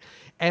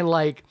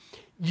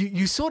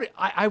you sort of,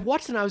 I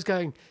watched and I was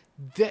going,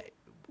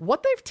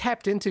 what they've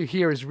tapped into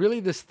here is really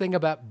this thing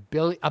about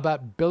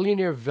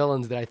billionaire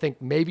villains that I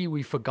think maybe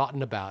we've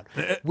forgotten about,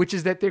 which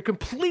is that they're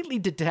completely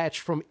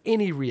detached from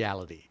any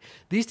reality.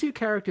 These two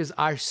characters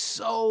are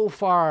so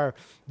far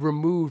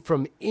removed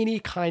from any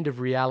kind of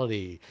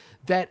reality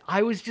that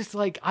I was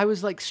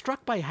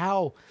struck by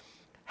how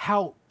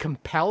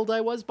compelled I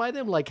was by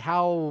them, like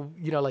how,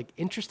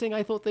 interesting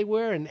I thought they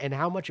were, and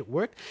how much it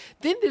worked.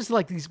 Then there's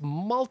like these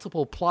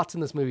multiple plots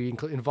in this movie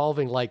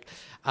involving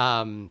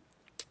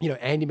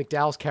Andy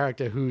McDowell's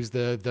character, who's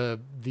the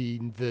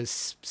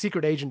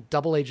secret agent,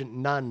 double agent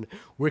nun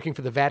working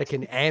for the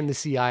Vatican and the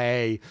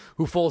CIA,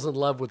 who falls in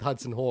love with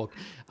Hudson Hawk.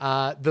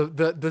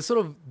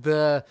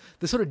 The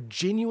sort of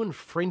genuine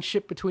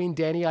friendship between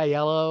Danny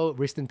Aiello,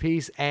 rest in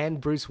peace, and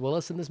Bruce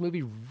Willis in this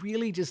movie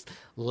really just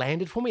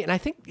landed for me. And I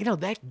think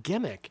that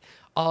gimmick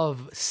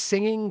of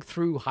singing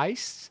through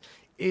heists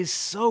is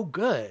so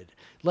good.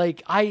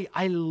 Like,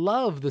 I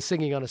love the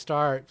Singing on a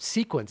Star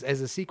sequence as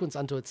a sequence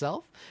unto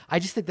itself. I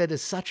just think that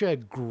is such a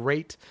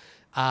great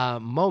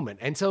moment.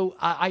 And so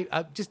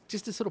I just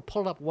to sort of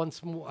pull it up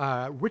once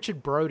more,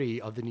 Richard Brody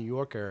of The New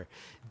Yorker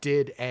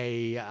did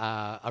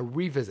a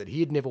revisit. He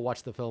had never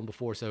watched the film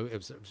before, so it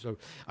was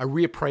a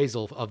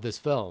reappraisal of this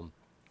film.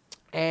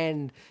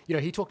 And,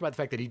 he talked about the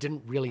fact that he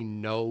didn't really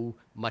know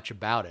much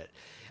about it.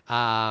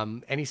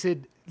 And he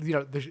said,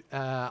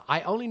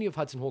 I only knew of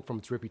Hudson Hawk from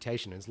its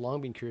reputation and has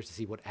long been curious to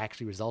see what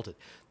actually resulted.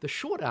 The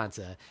short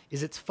answer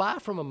is it's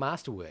far from a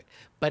masterwork,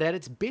 but at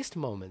its best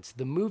moments,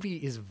 the movie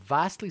is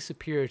vastly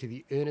superior to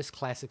the earnest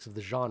classics of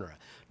the genre,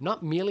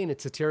 not merely in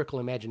its satirical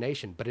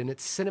imagination, but in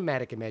its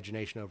cinematic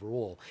imagination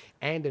overall,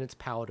 and in its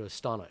power to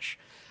astonish.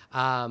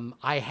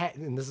 I had,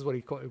 and this is what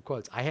he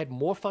quotes, I had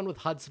more fun with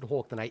Hudson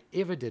Hawk than I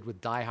ever did with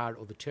Die Hard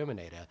or The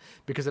Terminator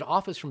because it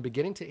offers from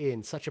beginning to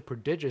end such a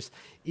prodigious,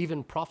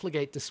 even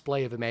profligate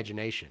display of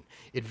imagination.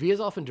 It veers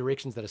off in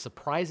directions that are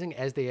surprising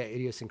as they are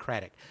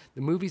idiosyncratic.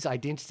 The movie's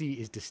identity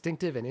is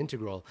distinctive and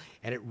integral,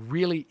 and it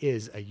really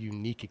is a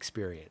unique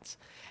experience.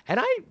 And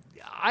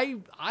I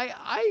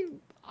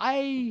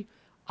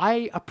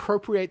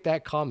appropriate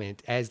that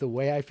comment as the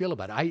way I feel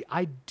about it.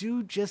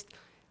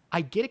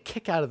 I get a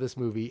kick out of this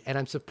movie, and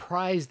I'm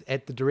surprised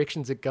at the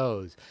directions it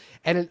goes.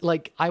 And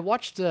I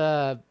watched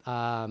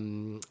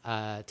Tony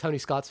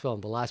Scott's film,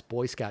 The Last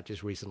Boy Scout,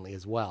 just recently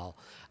as well,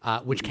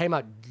 which came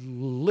out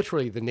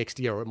literally the next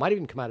year, or it might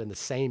even come out in the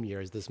same year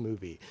as this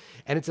movie.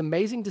 And it's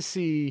amazing to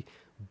see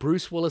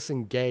Bruce Willis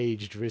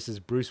engaged versus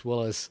Bruce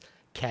Willis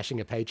cashing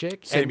a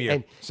paycheck. Same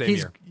year.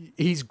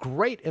 He's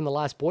great in The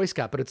Last Boy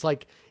Scout, but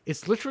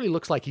it's literally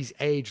looks like he's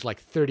aged like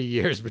 30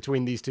 years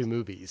between these two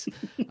movies.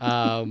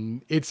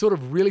 It's sort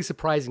of really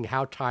surprising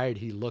how tired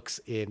he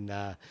looks in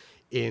The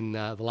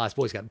Last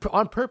Boy Scout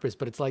on purpose,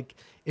 but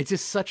it's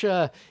just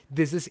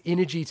there's this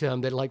energy to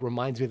him that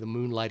reminds me of the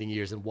moonlighting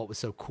years and what was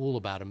so cool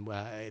about him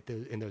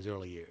in those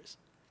early years.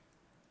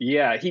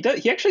 Yeah,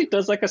 he actually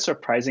does a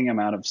surprising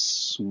amount of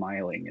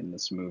smiling in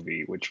this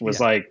movie, which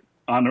was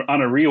on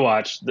a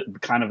rewatch,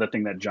 kind of the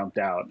thing that jumped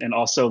out. And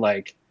also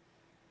I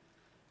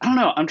don't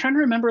know, I'm trying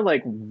to remember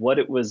what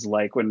it was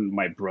like when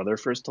my brother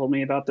first told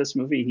me about this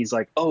movie. He's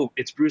like, oh,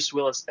 it's Bruce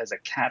Willis as a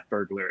cat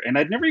burglar. And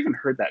I'd never even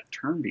heard that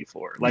term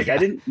before. I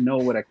didn't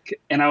know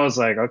and I was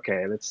like,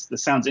 okay, this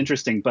sounds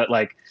interesting. But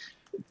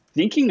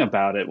thinking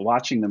about it,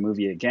 watching the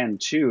movie again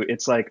too,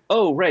 it's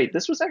oh, right.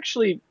 This was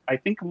actually, I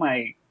think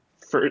my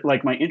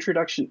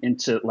introduction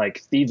into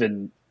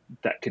thieving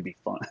that could be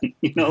fun,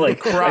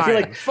 crime,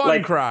 I feel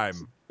fun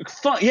crime.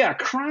 Fun, yeah,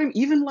 crime.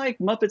 Even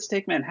Muppets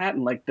Take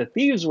Manhattan, the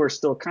thieves were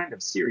still kind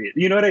of serious.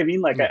 You know what I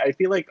mean? I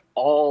feel like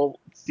all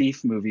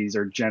thief movies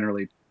are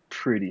generally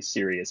pretty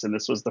serious, and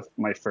this was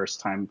my first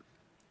time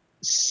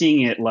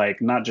seeing it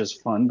not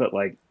just fun, but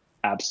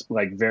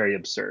very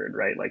absurd,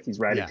 right? He's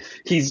riding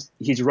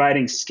he's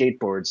riding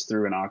skateboards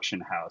through an auction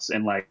house,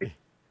 and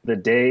the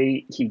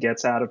day he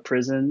gets out of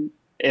prison,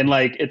 and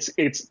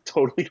it's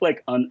totally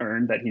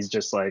unearned that he's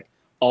just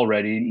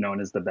already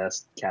known as the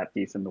best cat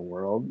thief in the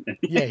world.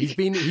 Yeah, he's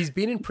been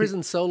in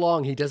prison so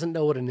long he doesn't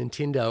know what a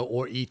Nintendo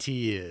or ET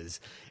is,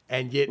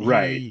 and yet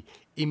he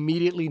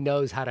immediately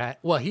knows how to.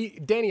 Well,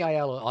 Danny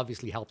Aiello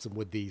obviously helps him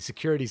with the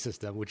security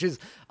system, which is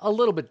a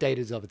little bit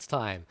dated of its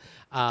time.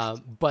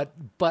 But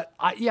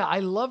I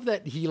love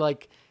that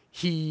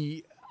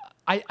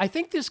I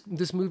think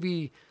this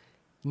movie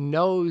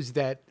knows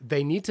that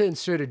they need to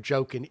insert a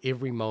joke in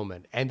every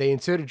moment, and they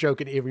insert a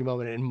joke in every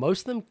moment, and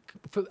most of them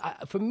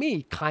for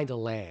me kind of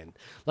land.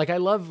 I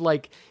love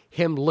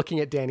him looking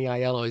at Danny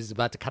Aiello as he's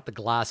about to cut the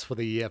glass for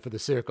the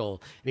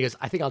circle, and he goes,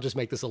 I think I'll just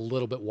make this a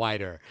little bit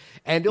wider.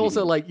 And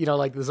also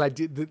this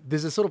idea,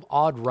 there's a sort of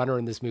odd runner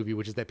in this movie,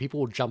 which is that people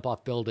will jump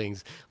off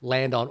buildings,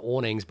 land on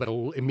awnings, but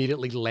will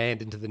immediately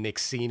land into the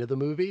next scene of the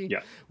movie,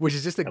 which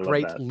is just a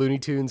great Looney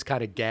Tunes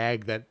kind of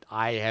gag that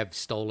I have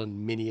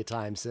stolen many a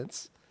time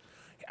since.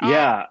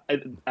 Yeah,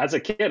 as a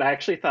kid, I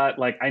actually thought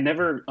I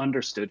never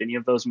understood any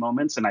of those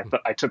moments, and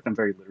I took them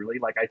very literally.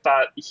 I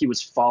thought he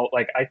was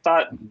I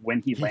thought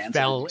when he lands,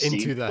 fell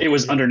into it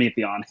was underneath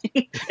the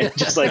awning,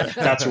 just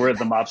that's where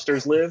the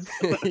mobsters live,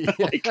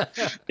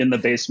 in the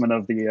basement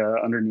of the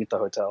underneath the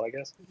hotel, I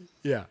guess.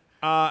 Yeah.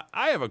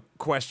 I have a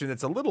question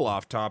that's a little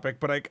off topic,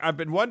 but I've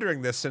been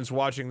wondering this since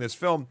watching this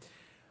film.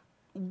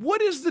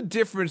 What is the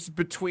difference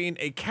between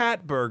a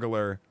cat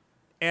burglar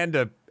and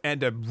a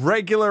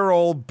regular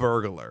old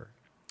burglar?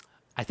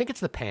 I think it's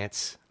the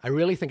pants. I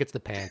really think it's the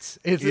pants.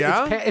 It's the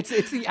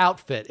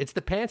outfit. It's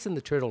the pants and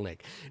the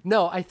turtleneck.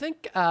 No, I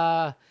think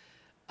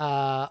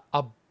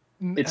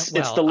it's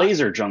the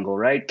laser jungle,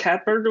 right?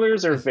 Cat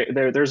burglars are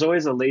there's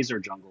always a laser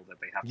jungle that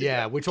they have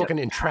to we're talking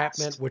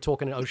entrapment. We're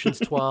talking Ocean's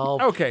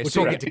 12. Okay, we're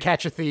talking To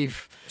Catch a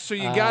Thief. So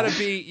you gotta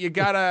be a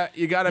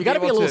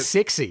little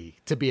sexy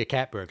to be a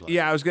cat burglar.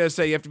 Yeah, I was gonna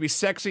say you have to be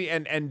sexy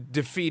and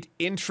defeat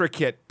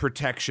intricate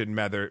protection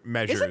measures.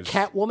 Isn't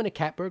Catwoman a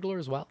cat burglar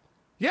as well?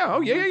 Yeah.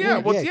 Oh, yeah.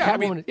 Well, I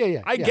mean,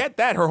 I get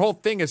that. Her whole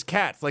thing is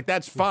cats.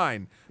 That's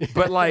fine.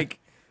 But I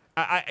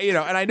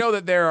and I know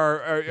that there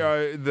are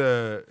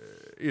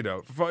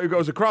it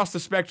goes across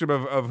the spectrum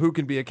of who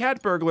can be a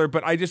cat burglar.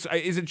 But is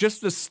it just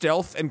the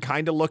stealth and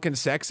kind of looking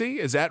sexy?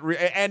 Is that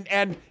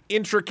and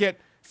intricate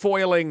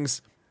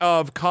foilings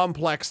of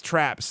complex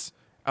traps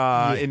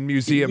in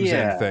museums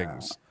and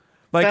things?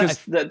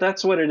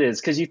 That's what it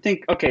is. Because you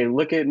think, okay,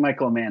 look at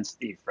Michael Mann's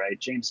Thief, right?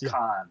 James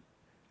Caan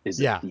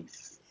is a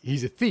thief.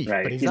 He's a thief,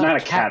 Right. but he's He's not,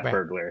 not a cat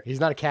burglar. burglar. He's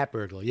not a cat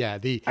burglar. Yeah.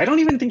 I don't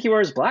even think he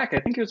wears black. I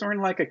think he was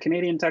wearing like a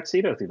Canadian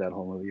tuxedo through that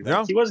whole movie.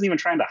 Like, he wasn't even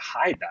trying to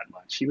hide that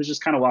much. He was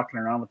just kind of walking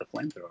around with a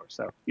flamethrower.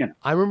 So, you know.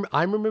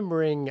 I'm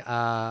remembering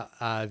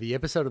the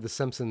episode of The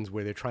Simpsons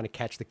where they're trying to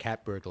catch the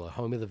cat burglar,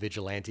 Homer the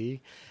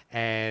vigilante,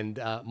 and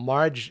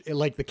Marge,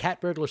 like the cat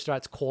burglar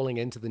starts calling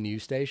into the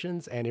news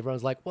stations, and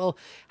everyone's like, well,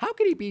 how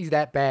could he be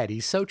that bad?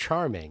 He's so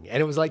charming.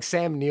 And it was like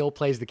Sam Neill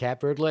plays the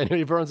cat burglar, and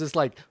everyone's just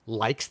like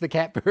likes the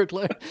cat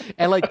burglar.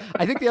 And like,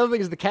 I think the other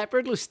thing is the cat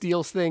burglar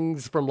steals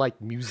things from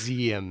like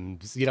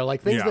museums, you know,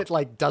 like things that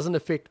like doesn't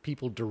affect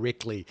people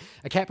directly.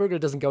 A cat burglar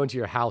doesn't go into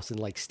your house and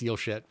like steal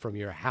shit from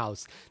your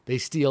house. They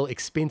steal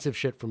expensive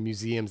shit from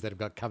museums that have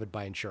got covered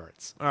by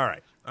insurance. All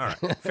right.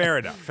 Fair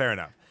enough.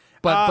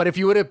 But if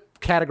you were to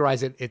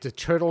categorize it, it's a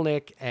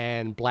turtleneck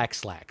and black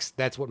slacks.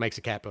 That's what makes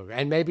a cat burglar.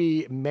 And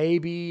maybe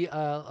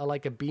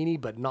like a beanie,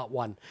 but not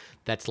one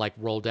that's like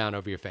rolled down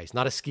over your face.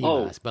 Not a ski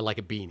mask, but like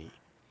a beanie.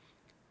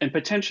 And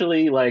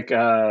potentially like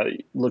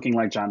looking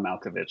like John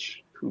Malkovich,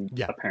 who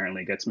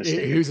apparently gets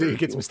mistaken. He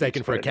gets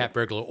mistaken for a cat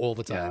burglar all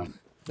the time.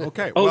 Yeah.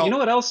 Okay. Oh, you know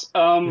what else?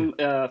 Thumb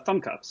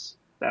cuffs.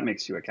 That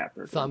makes you a cat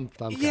burglar. Thumb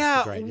cuffs.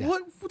 Yeah. Right, yeah.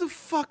 What the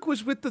fuck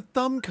was with the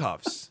thumb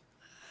cuffs?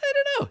 I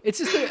don't know. It's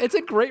just it's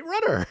a great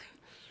runner.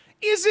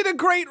 Is it a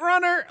great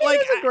runner?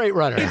 It's a great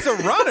runner. It's a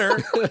runner.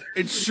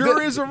 It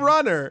sure is a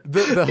runner.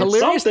 The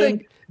hilarious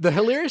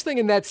thing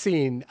in that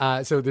scene.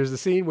 So there's a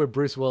scene where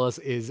Bruce Willis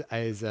is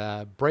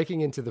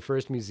breaking into the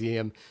first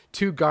museum.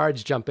 Two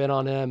guards jump in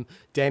on him.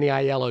 Danny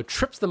Aiello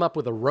trips them up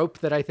with a rope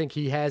that I think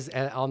he has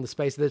on the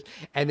space of this,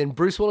 and then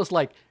Bruce Willis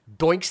like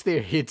doinks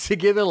their heads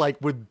together like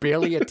with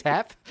barely a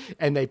tap,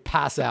 and they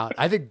pass out.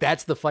 I think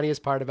that's the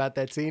funniest part about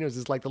that scene. It was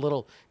just like the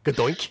little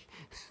gadoink.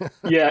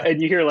 Yeah,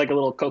 and you hear like a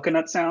little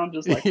coconut sound,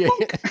 just like.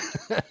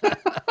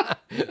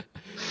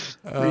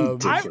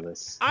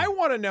 Ridiculous. I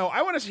want to know.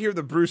 I want to hear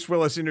the Bruce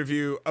Willis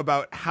interview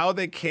about how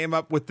they came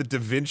up with the Da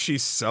Vinci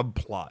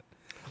subplot.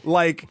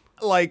 Like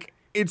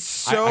it's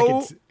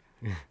so.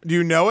 Do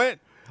you know it?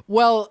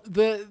 Well,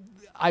 the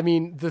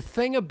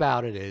thing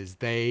about it is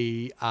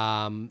the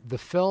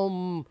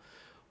film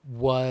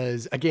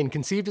was again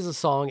conceived as a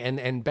song,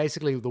 and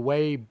basically the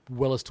way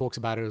Willis talks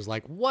about it is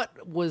like,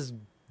 what was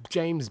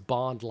James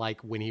Bond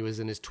like when he was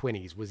in his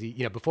 20s? Was he,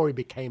 you know, before he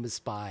became a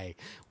spy,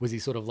 was he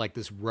sort of like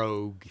this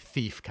rogue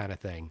thief kind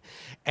of thing?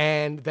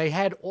 And they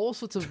had all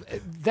sorts of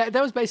that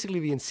was basically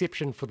the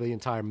inception for the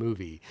entire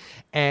movie.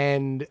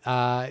 And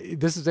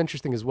this is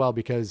interesting as well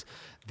because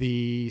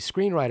the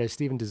screenwriter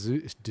Stephen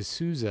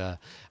D'Souza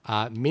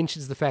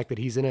mentions the fact that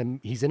he's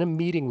in a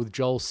meeting with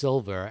Joel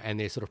Silver, and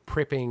they're sort of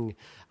prepping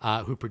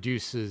who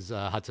produces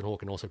Hudson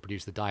Hawk and also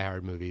produced the Die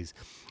Hard movies.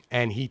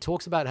 And he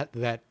talks about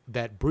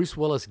that Bruce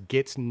Willis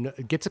gets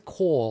a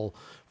call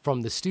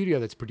from the studio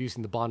that's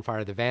producing the Bonfire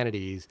of the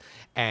Vanities,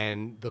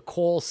 and the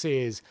call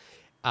says,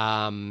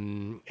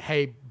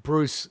 hey,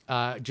 Bruce,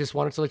 just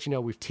wanted to let you know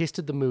we've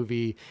tested the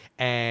movie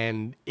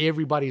and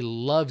everybody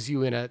loves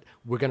you in it.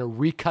 We're going to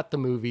recut the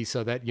movie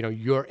so that, you know,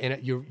 you're in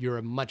it. You're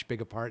a much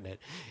bigger part in it.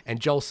 And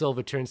Joel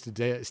Silver turns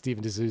to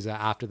Stephen D'Souza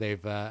after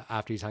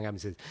he's hung up and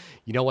says,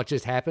 you know what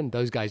just happened?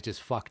 Those guys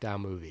just fucked our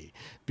movie,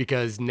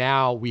 because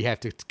now we have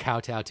to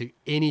kowtow to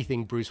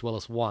anything Bruce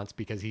Willis wants,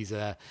 because he's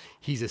a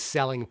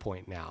selling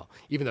point now,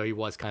 even though he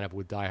was kind of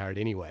with Die Hard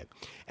anyway.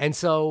 And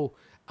so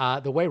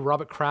the way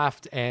Robert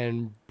Kraft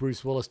and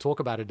Bruce Willis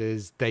talk about it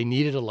is they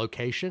needed a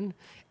location,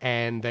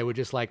 and they were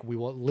just like,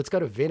 let's go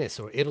to Venice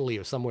or Italy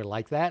or somewhere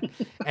like that.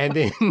 And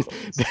then,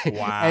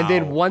 and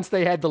then once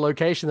they had the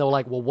location, they were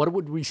like, well, what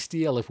would we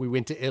steal if we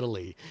went to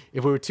Italy?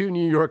 If we were two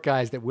New York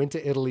guys that went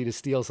to Italy to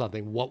steal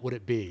something, what would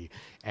it be?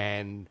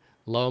 And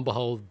lo and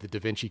behold, the Da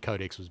Vinci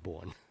Codex was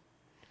born.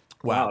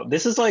 Wow,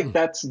 this is like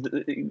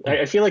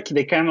I feel like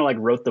they kind of like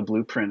wrote the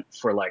blueprint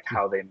for like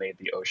how they made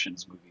the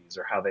Ocean's movies,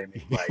 or how they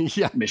made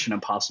like Mission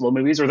Impossible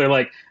movies, or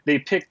they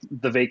picked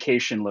the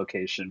vacation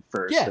location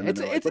first. Yeah, and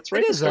then like, let's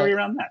write the story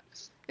around that.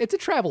 It's a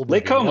travel movie.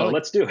 Lake Como, you know?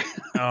 let's do it.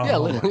 Yeah,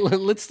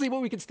 let's see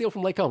what we can steal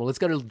from Lake Como. Let's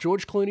go to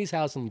George Clooney's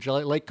house in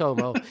Lake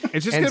Como.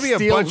 It's just going to be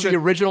a bunch of the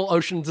original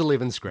Ocean's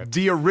 11 script.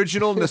 The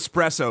original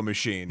Nespresso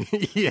machine.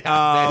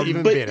 Yeah,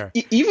 even better.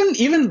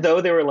 Even though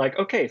they were like,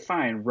 okay,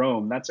 fine,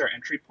 Rome, that's our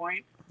entry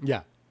point.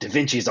 Yeah. Da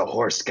Vinci's a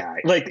horse guy.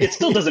 Like, it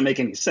still doesn't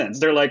make any sense.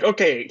 They're like,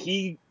 okay,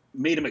 he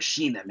made a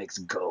machine that makes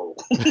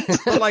gold.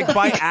 But like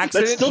by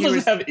accident, that still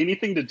doesn't have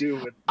anything to do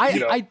with.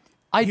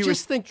 I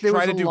just think there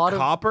was a lot of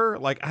copper.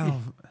 Like, I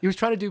don't. He was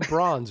trying to do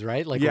bronze,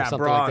 right? Like or something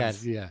bronze. like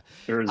that. Yeah.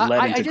 There was lead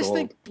I into just gold.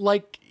 think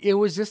like it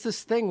was just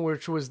this thing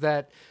which was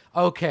that,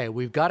 okay,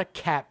 we've got a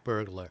cat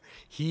burglar.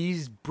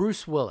 He's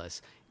Bruce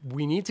Willis.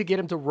 We need to get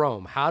him to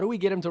Rome. How do we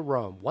get him to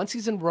Rome? Once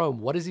he's in Rome,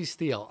 what does he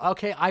steal?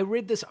 Okay, I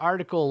read this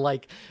article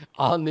like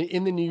in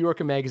the New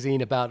Yorker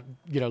magazine about,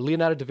 you know,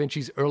 Leonardo da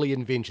Vinci's early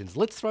inventions.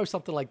 Let's throw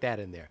something like that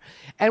in there.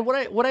 And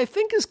what I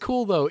think is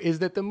cool though is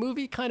that the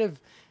movie kind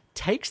of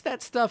takes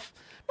that stuff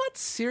not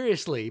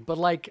seriously, but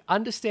like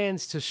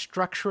understands to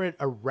structure it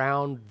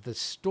around the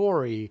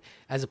story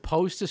as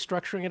opposed to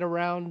structuring it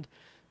around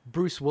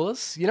Bruce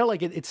Willis. You know,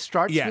 like it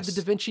starts Yes. with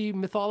the Da Vinci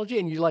mythology,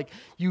 and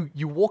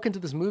you walk into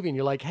this movie and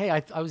you're like, hey,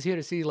 I was here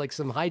to see like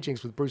some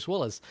hijinks with Bruce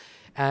Willis,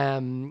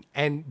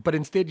 but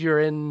instead you're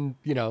in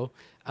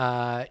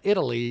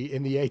Italy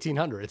in the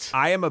 1800s.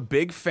 I am a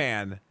big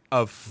fan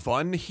of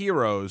fun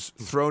heroes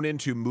thrown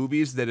into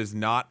movies that is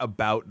not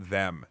about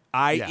them,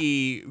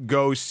 i.e.,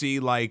 go see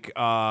like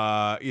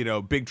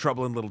Big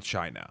Trouble in Little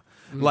China,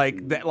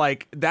 like that.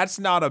 Like that's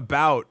not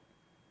about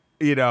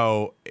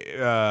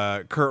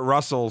Kurt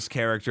Russell's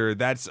character.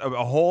 That's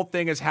a whole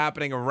thing is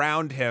happening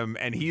around him,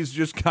 and he's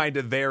just kind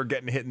of there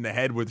getting hit in the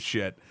head with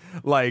shit.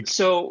 Like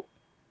So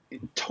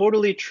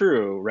totally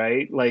true,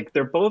 right? Like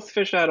they're both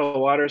fish out of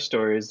water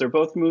stories. They're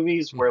both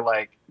movies where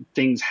like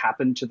things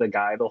happen to the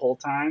guy the whole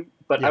time.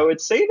 But I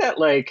would say that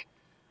like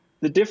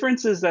the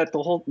difference is that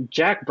the whole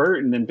Jack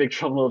Burton in Big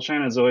Trouble in Little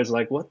China is always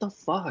like, what the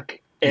fuck?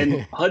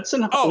 And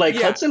Hudson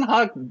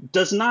Hawk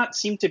does not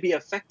seem to be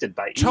affected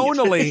by any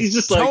of it. He's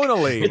just like,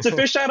 it's a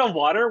fish out of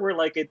water where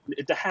like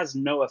it has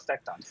no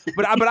effect on him.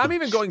 But I'm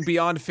even going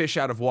beyond fish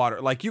out of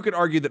water. Like you could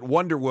argue that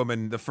Wonder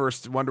Woman, the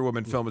first Wonder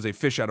Woman film, is a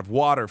fish out of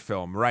water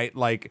film, right?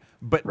 Like,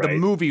 but the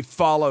movie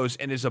follows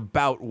and is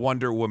about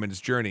Wonder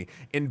Woman's journey.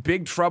 In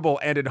Big Trouble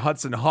and in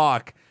Hudson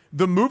Hawk,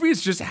 the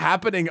movie's just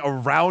happening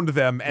around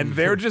them, and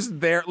they're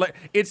just there. Like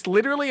it's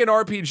literally an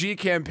RPG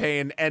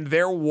campaign, and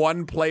they're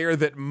one player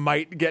that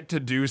might get to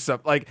do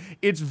something. Like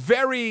it's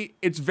very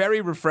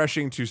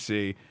refreshing to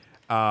see.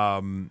 Yeah.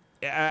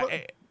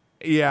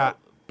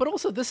 But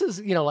also, this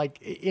is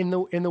like in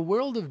the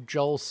world of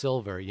Joel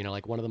Silver,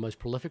 like one of the most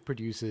prolific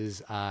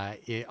producers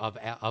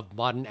of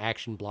modern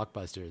action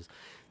blockbusters.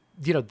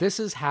 This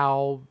is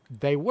how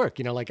they work.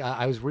 Like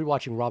I was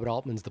rewatching Robert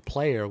Altman's The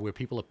Player, where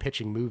people are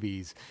pitching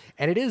movies,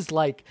 and it is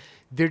like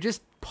they're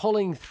just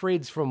pulling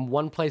threads from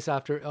one place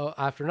after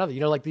another.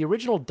 Like the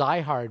original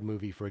Die Hard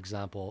movie, for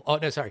example. Oh,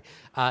 no, sorry.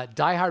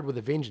 Die Hard with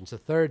a Vengeance, the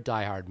third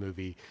Die Hard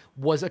movie,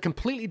 was a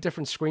completely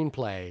different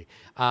screenplay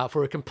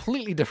for a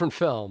completely different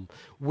film.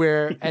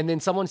 And then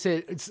someone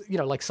said,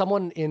 like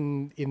someone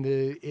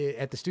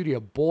at the studio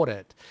bought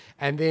it,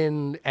 and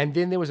then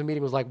there was a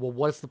meeting. Was like, well,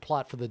 what's the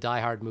plot for the Die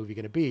Hard movie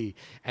going to be?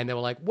 And they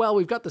were like, well,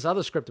 we've got this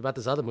other script about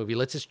this other movie.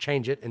 Let's just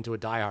change it into a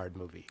Die Hard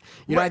movie.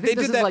 I think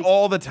they did that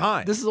all the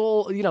time. This is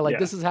all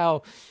This is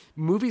how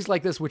movies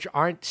like this, which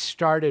aren't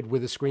started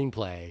with a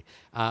screenplay,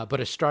 but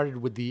are started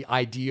with the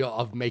idea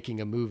of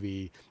making a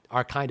movie,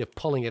 are kind of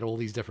pulling at all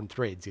these different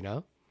threads.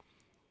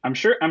 I'm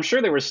sure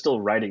they were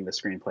still writing the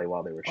screenplay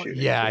while they were shooting.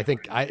 Yeah, I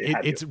think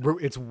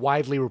it's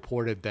widely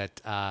reported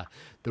that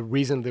the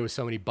reason there were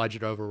so many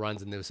budget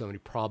overruns and there were so many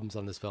problems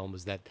on this film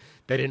was that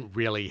they didn't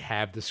really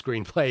have the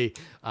screenplay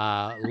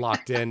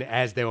locked in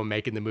as they were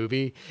making the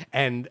movie.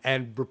 And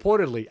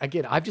reportedly,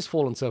 again, I've just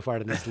fallen so far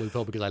into this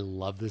loophole because I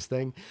love this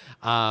thing.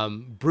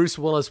 Bruce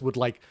Willis would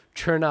like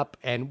turn up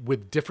and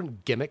with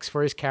different gimmicks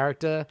for his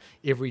character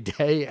every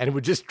day and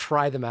would just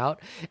try them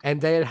out.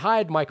 And they had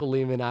hired Michael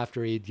Lehman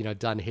after he'd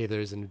done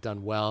Heathers and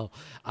done well.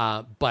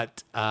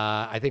 But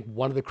I think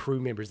one of the crew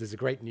members, there's a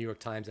great New York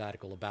Times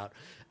article about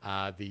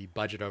the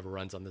budget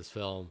overruns on this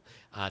film,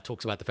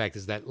 talks about the fact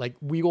is that like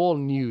we all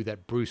knew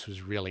that Bruce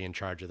was really in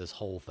charge of this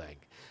whole thing.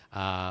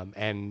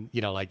 And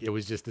like it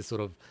was just this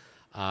sort of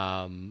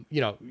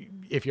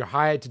if you're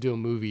hired to do a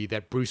movie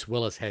that Bruce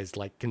Willis has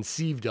like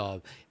conceived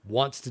of,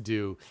 wants to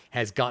do,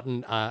 has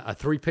gotten a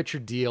 3-picture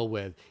deal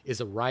with, is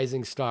a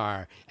rising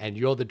star, and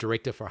you're the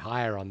director for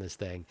hire on this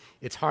thing,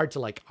 it's hard to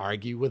like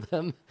argue with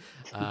him.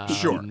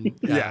 Sure.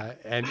 Yeah.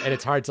 And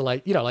it's hard to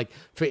like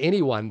for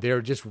anyone,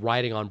 they're just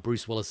riding on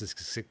Bruce Willis's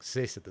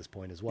success at this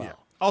point as well. Yeah.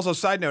 Also,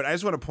 side note, I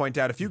just want to point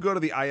out, if you go to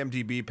the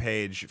IMDb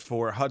page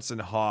for Hudson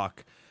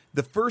Hawk,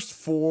 the first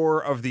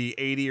 4 of the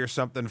 80 or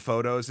something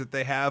photos that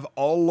they have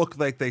all look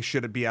like they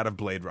should be out of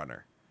Blade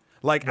Runner.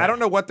 Like, right. I don't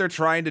know what they're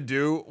trying to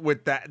do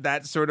with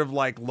that sort of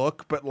like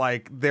look, but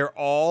like they're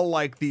all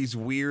like these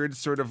weird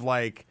sort of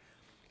like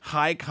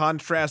high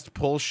contrast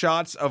pull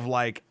shots of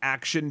like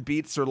action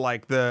beats or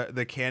like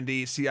the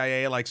candy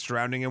CIA like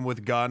surrounding him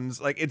with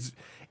guns. Like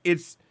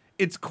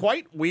it's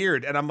quite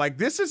weird, and I'm like,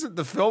 this isn't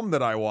the film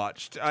that I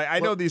watched.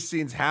 I know these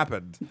scenes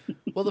happened.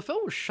 Well, the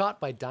film was shot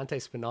by Dante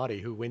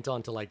Spinotti, who went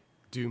on to like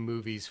do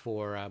movies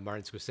for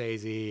Martin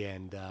Scorsese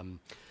and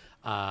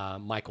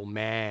Michael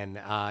Mann.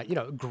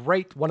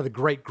 One of the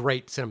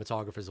great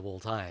cinematographers of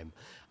all time.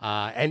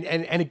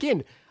 And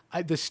again,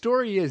 the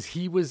story is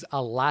he was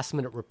a last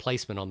minute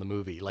replacement on the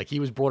movie. Like he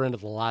was brought in at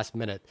the last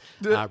minute,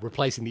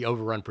 replacing the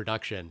overrun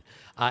production.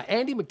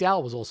 Andy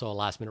McDowell was also a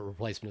last minute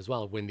replacement as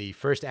well. When the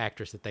first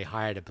actress that they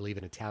hired, I believe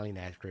an Italian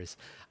actress,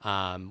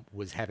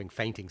 was having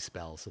fainting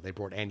spells. So they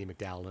brought Andy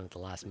McDowell in at the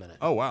last minute.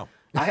 Oh, wow.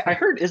 I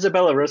heard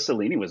Isabella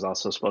Rossellini was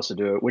also supposed to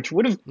do it, which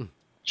would have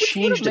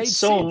changed it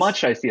so sense.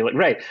 Much. I feel like,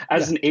 right,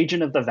 as an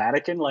agent of the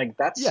Vatican, like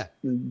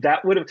that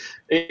would have.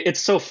 It's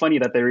so funny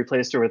that they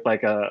replaced her with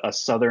like a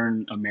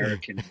Southern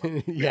American,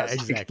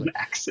 exactly, like,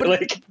 accent.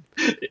 Like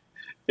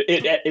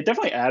it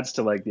definitely adds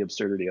to like the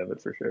absurdity of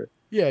it for sure.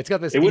 Yeah, it's got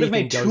this. It would have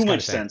made too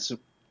much sense.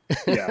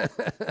 Yeah.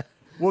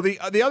 Well,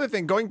 the other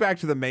thing, going back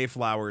to the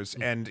Mayflowers,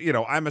 and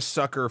I'm a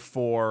sucker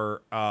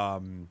for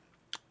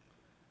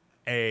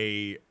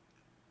a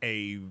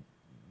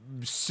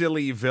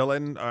silly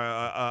villain,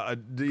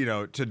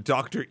 to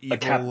Doctor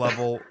Evil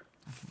level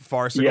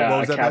farcical.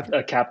 Yeah,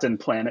 a Captain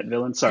Planet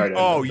villain. Sorry.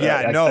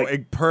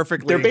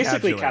 Perfectly. They're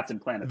basically encapsulates. Captain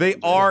Planet. They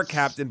are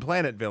Captain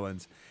Planet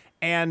villains,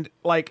 and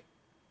like,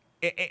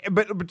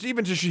 but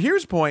even to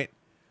Shahir's point,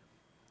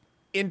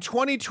 in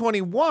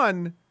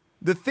 2021,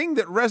 the thing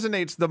that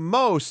resonates the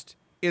most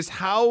is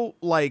how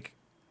like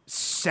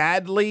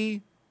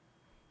sadly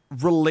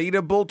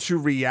relatable to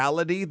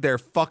reality their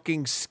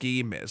fucking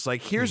scheme is.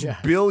 Like, here's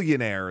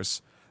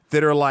billionaires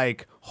that are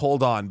like,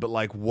 hold on, but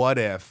like, what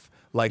if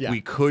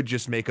we could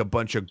just make a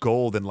bunch of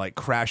gold and like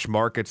crash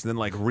markets and then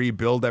like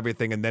rebuild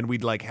everything, and then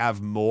we'd like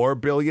have more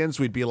billions.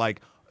 We'd be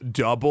like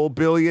double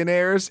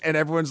billionaires, and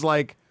everyone's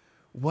like,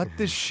 what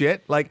the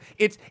shit? Like,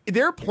 it's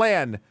their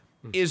plan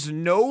is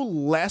no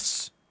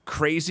less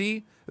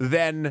crazy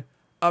than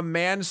a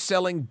man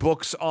selling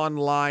books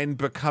online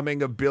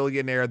becoming a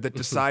billionaire that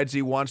decides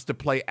he wants to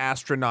play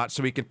astronaut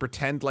so he can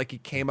pretend like he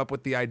came up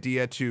with the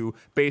idea to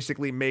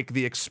basically make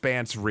the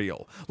Expanse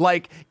real.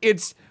 Like,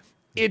 it's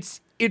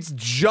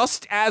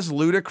just as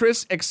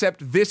ludicrous,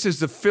 except this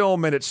is a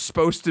film and it's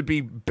supposed to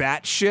be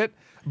batshit,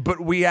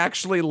 but we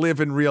actually live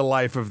in real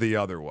life of the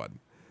other one.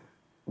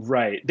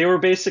 Right. They were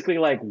basically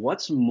like,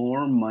 what's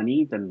more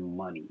money than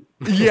money?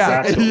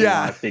 Yeah. That's what we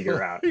want to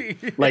figure out.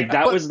 Like,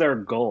 that was their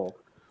goal.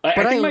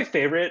 I think my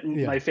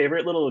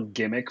favorite little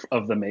gimmick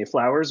of the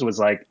Mayflowers was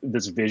like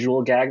this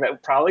visual gag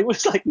that probably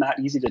was like not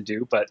easy to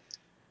do, but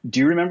do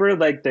you remember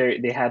like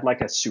they had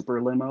like a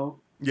super limo?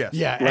 Yes.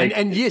 Yeah, like,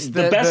 and yes,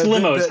 the best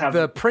limos have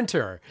the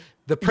printer.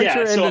 The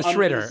printer and the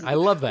shredder. I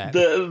love that.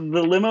 The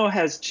limo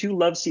has two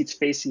love seats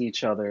facing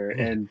each other,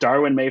 and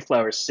Darwin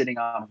Mayflower is sitting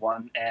on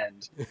one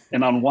end,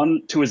 and on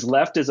one to his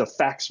left is a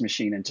fax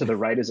machine, and to the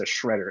right is a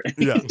shredder.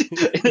 Yeah.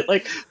 And it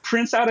like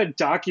prints out a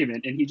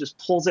document, and he just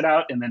pulls it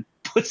out and then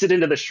puts it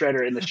into the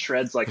shredder, and the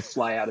shreds like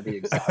fly out of the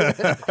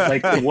exhaust.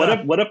 Like,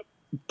 what a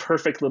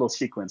perfect little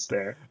sequence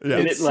there. Yeah.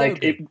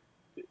 And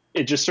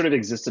it just sort of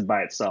existed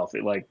by itself.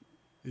 It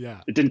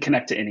didn't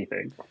connect to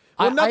anything.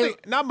 Well,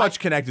 not much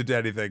connected to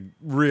anything,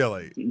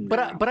 really.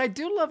 But I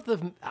do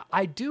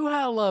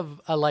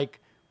love like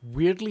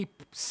weirdly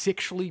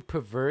sexually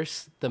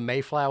perverse the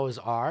Mayflowers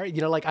are.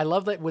 Like, I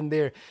love that when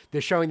they're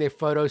showing their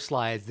photo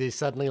slides, there's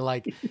suddenly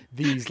like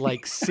these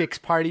like sex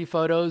party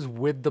photos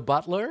with the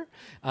butler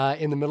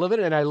in the middle of it,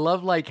 and I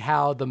love like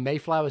how the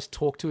Mayflowers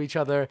talk to each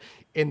other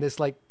in this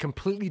like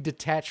completely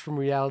detached from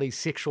reality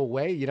sexual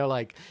way,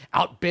 like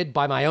outbid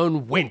by my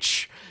own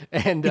wench,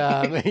 and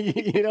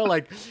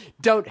like,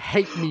 don't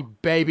hate me,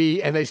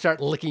 baby, and they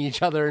start licking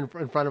each other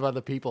in front of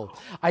other people.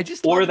 I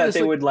just or love that this,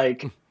 they would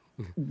like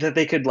that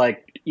they could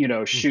like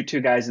shoot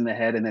two guys in the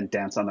head and then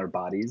dance on their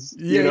bodies.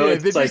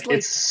 It's like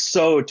it's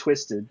so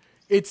twisted.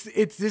 It's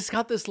this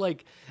got this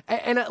like,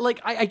 and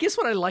I guess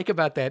what I like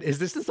about that is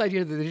this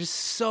idea that they're just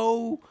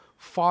so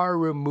far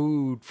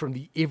removed from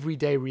the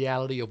everyday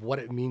reality of what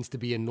it means to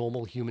be a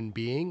normal human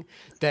being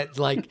that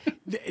like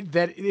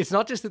that it's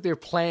not just that their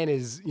plan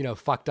is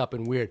fucked up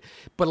and weird,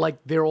 but like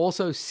they're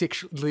also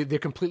sexually, they're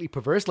completely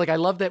perverse. Like, I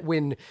love that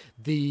when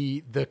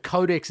the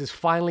codex is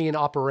finally in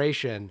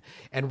operation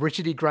and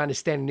Richard E. Grant is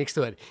standing next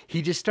to it,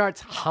 he just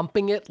starts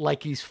humping it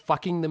like he's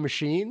fucking the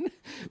machine.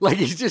 Like,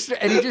 he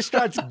just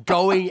starts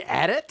going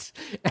at it,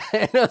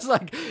 and I was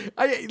like,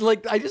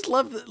 I just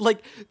love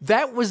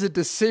that was a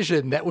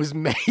decision that was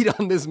made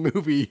on this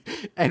movie,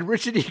 and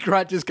Richard E.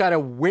 Grant just kind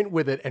of went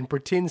with it and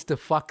pretends to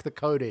fuck the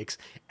codex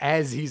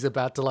as he's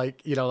about to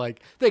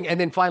thing, and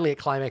then finally it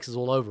climaxes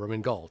all over him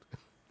in gold.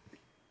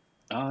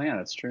 Oh yeah,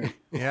 that's true.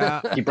 Yeah,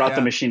 he brought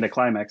the machine to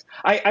climax.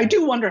 I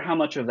do wonder how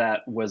much of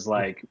that was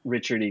like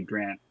Richard E.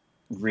 Grant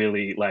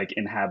really like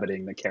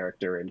inhabiting the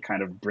character and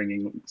kind of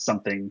bringing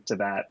something to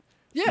that.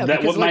 Yeah,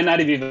 that might not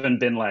have even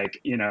been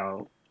like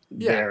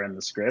there in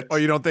the script. Oh,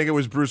 you don't think it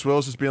was Bruce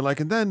Willis just being like,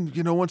 and then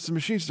once the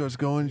machine starts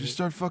going, you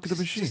start fucking the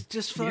machine.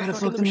 Just you gotta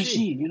fuck the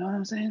machine. You know what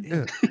I'm saying?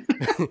 Yeah.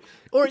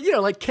 Or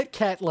like Kit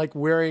Kat, like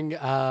wearing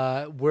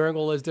all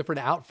those different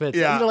outfits.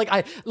 Yeah.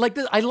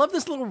 I love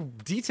this little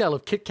detail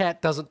of Kit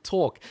Kat doesn't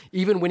talk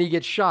even when he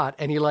gets shot,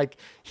 and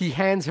he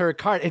hands her a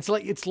card. It's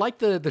like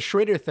the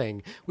shredder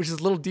thing, which is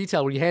a little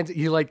detail where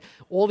he like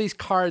all these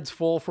cards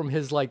fall from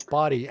his like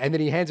body, and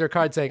then he hands her a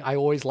card saying, "I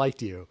always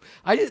liked you."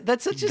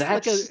 That's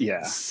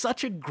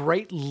such a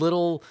great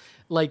little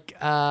like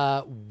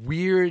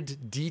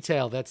weird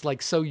detail that's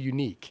like so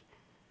unique.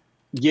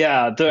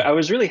 Yeah, I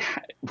was really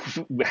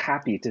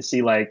happy to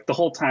see like the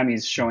whole time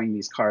he's showing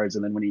these cards,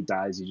 and then when he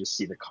dies, you just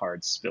see the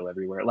cards spill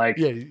everywhere. Like,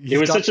 it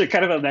was such a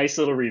kind of a nice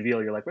little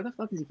reveal. You're like, where the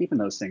fuck is he keeping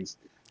those things?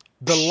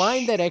 The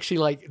line that actually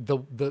like the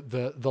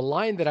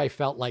line that I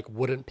felt like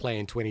wouldn't play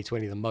in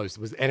 2020 the most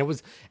was, and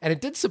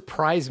it did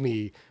surprise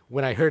me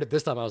when I heard it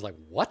this time. I was like,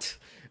 what?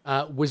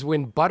 Was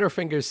when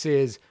Butterfingers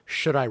says,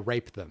 "Should I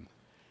rape them?"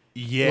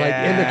 Yeah. Like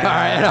in the car.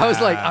 And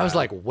I was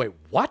like, wait,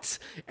 what?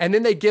 And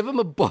then they give him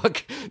a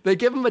book. They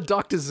give him a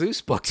Dr.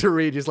 Seuss book to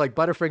read. He's like,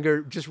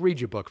 Butterfinger, just read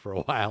your book for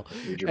a while.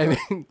 And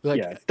then, like,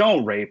 yeah,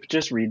 don't rape.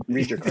 Just read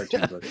your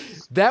cartoon book.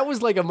 That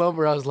was like a moment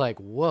where I was like,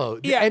 whoa.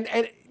 Yeah.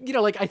 And you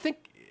know, like, I think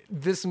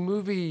this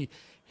movie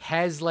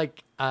has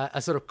like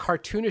a sort of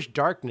cartoonish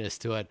darkness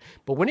to it,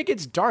 but when it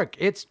gets dark,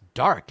 it's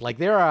dark. Like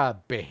there are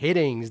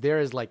beheadings, there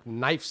is like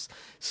knives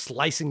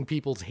slicing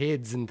people's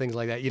heads and things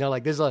like that. You know,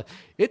 like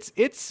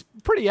it's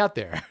pretty out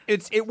there.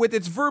 With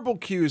its verbal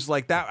cues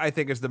like that, I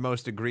think is the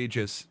most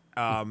egregious.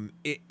 I mean,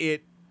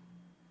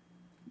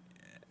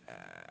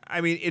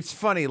 it's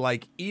funny.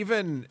 Like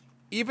even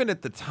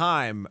at the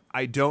time,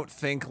 I don't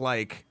think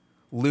like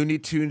Looney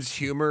Tunes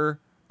humor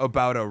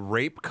about a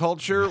rape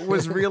culture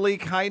was really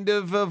kind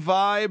of a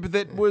vibe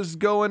that was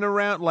going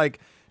around. Like,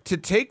 to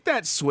take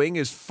that swing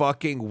is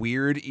fucking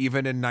weird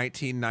even in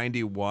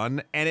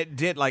 1991, and it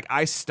did. Like,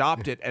 I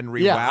stopped it and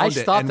rewound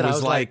it and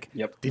was like,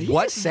 yep. Did he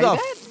what just say the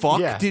that?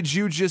 fuck Yeah. did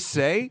you just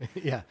say?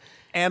 Yeah.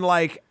 And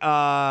like,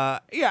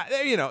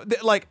 you know,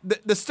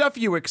 the stuff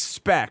you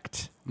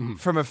expect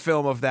from a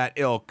film of that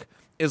ilk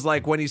is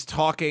like when he's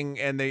talking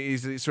and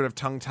he's sort of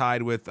tongue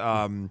tied with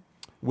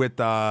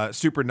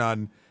Super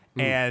Nun.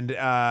 And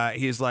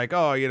he's like,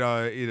 oh, you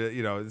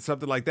know,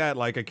 something like that,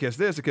 like I kiss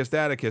this, I kiss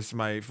that, I kiss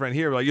my friend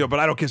here, like, you know, but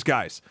I don't kiss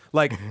guys.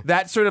 Like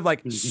that sort of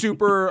like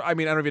super. I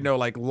mean, I don't even know,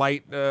 like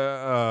light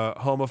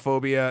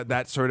homophobia,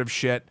 that sort of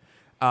shit.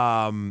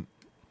 That's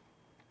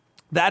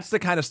the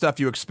kind of stuff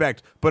you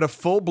expect, but a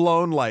full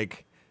blown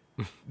like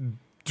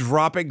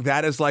dropping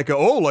that as like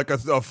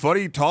a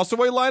funny toss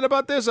away line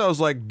about this. I was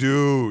like,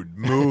 dude,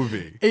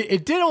 movie.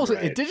 It did also.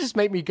 Right. It did just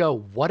make me go,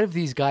 what have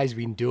these guys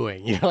been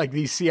doing? You know, like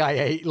these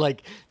CIA,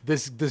 like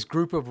this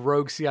group of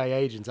rogue CIA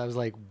agents. I was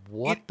like,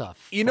 what the?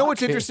 You know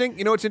what's interesting?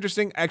 You know what's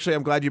interesting? Actually,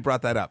 I'm glad you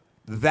brought that up.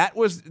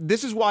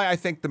 This is why I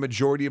think the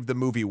majority of the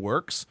movie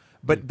works.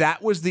 But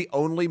that was the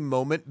only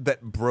moment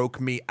that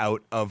broke me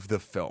out of the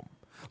film.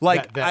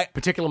 Like that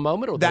particular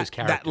moment, or those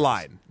characters? That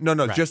line. No,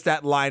 right. Just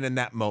that line and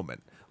that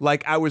moment.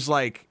 Like, I was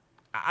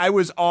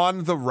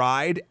on the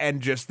ride,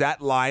 and just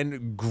that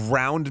line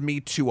ground me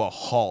to a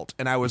halt.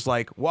 And I was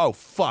like, whoa,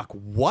 fuck,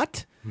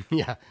 what?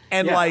 Yeah.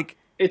 And yeah. like...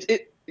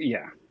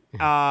 Yeah.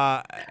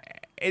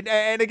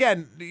 And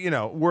again, you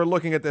know, we're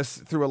looking at this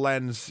through a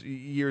lens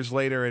years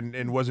later,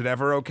 and was it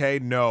ever okay?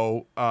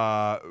 No.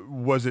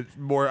 Was it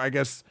more, I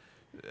guess...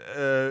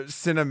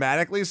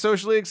 cinematically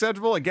socially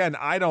acceptable? Again,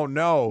 I don't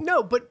know.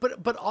 No,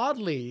 but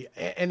oddly,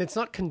 and it's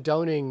not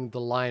condoning the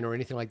line or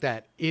anything like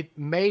that, it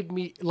made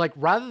me, like,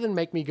 rather than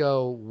make me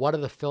go, what are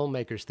the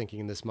filmmakers thinking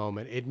in this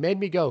moment, it made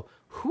me go,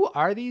 who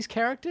are these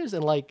characters?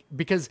 And like,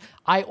 because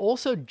I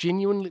also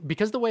genuinely,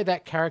 because the way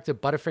that character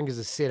Butterfingers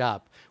is set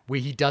up, where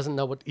he doesn't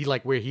know what he,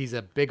 like, where he's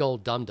a big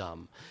old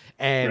dum-dum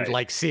and right.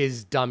 like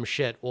says dumb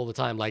shit all the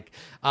time, like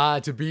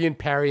to be in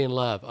Paris in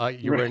love,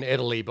 you were in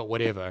Italy, but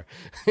whatever.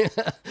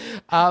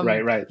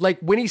 Right. Like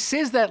when he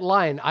says that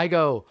line, I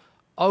go,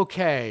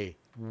 okay,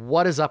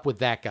 what is up with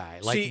that guy?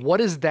 Like, what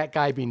has that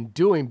guy been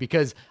doing?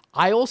 Because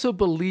I also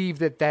believe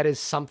that is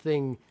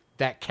something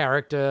that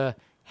character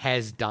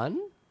has done.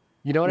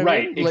 You know what I mean?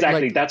 Right,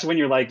 exactly. Like, that's when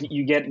you're like,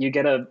 you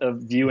get a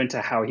view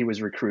into how he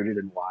was recruited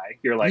and why.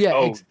 You're like,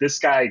 this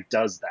guy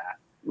does that.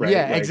 Right?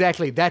 Yeah, like,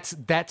 exactly. That's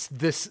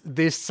this.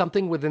 There's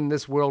something within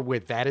this world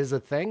where that is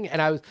a thing,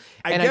 and I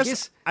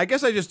guess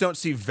I just don't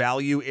see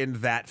value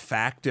in that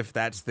fact if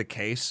that's the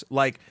case.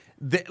 Like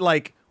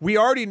we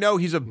already know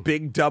he's a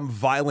big, dumb,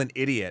 violent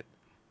idiot.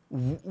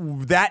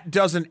 That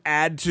doesn't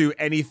add to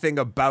anything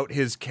about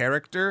his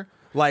character.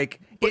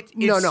 Like it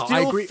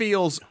still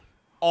feels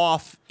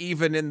off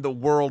even in the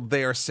world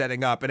they are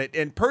setting up,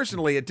 and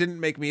personally it didn't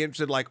make me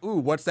interested. Like, ooh,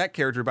 what's that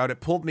character about? It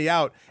pulled me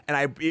out,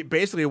 and it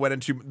basically went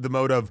into the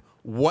mode of,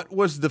 what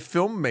was the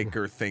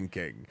filmmaker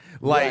thinking?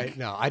 Like, right.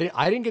 No, I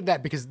didn't get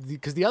that because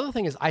the other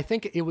thing is, I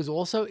think it was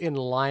also in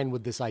line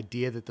with this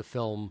idea that the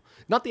film,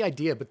 not the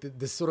idea, but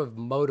this sort of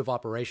mode of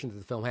operation that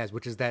the film has,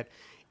 which is that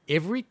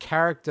every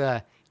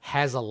character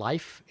has a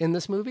life in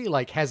this movie,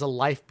 like has a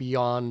life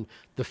beyond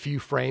the few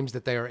frames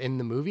that they are in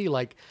the movie.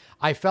 Like,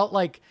 I felt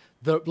like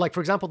for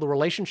example, the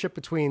relationship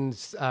between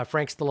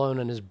Frank Stallone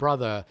and his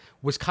brother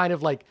was kind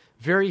of like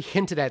very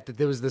hinted at, that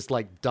there was this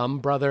like dumb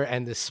brother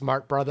and this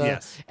smart brother.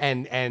 Yes.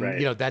 And right.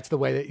 you know, that's the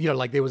way that, you know,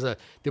 like there was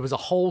a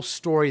whole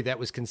story that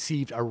was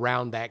conceived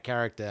around that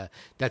character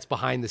that's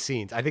behind the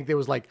scenes. I think there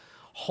was like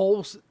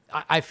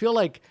I feel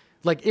like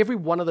every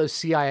one of those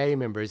CIA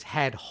members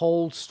had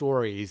whole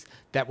stories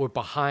that were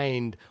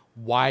behind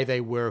why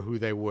they were who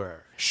they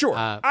were. Sure,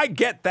 I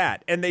get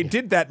that. And they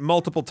did that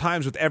multiple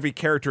times with every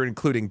character,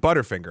 including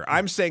Butterfinger.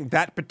 I'm saying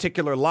that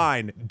particular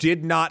line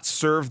did not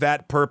serve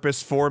that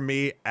purpose for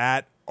me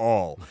at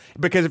all.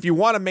 Because if you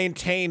want to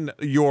maintain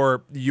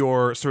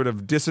your sort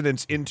of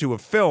dissonance into a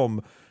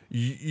film,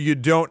 you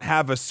don't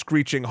have a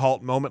screeching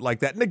halt moment like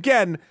that. And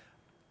again,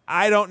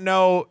 I don't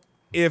know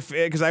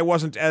because I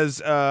wasn't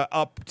as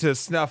up to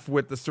snuff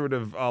with the sort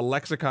of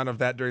lexicon of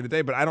that during the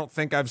day, but I don't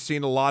think I've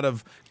seen a lot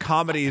of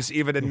comedies,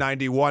 even in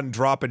 91,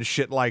 dropping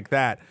shit like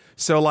that.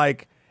 So,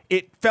 like,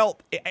 it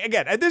felt,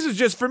 again, and this is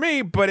just for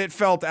me, but it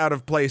felt out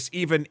of place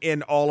even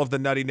in all of the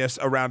nuttiness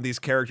around these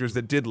characters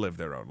that did live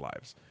their own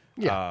lives.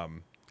 Yeah.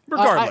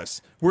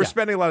 Regardless, we're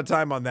spending a lot of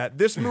time on that.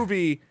 This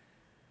movie,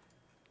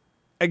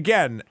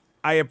 again,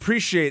 I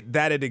appreciate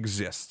that it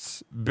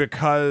exists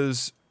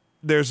because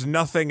there's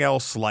nothing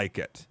else like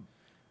it.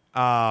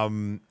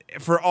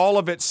 For all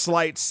of its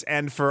slights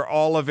and for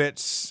all of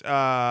its,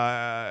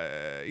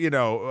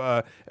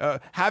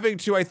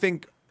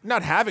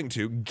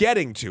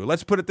 getting to,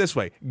 let's put it this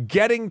way,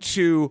 getting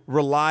to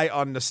rely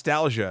on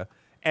nostalgia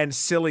and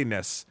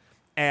silliness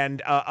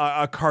and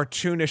a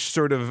cartoonish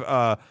sort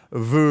of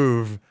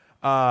vouve.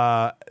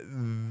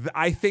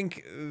 I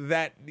think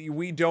that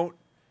we don't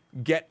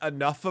get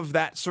enough of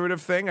that sort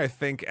of thing. I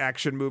think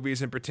action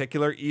movies in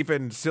particular,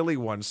 even silly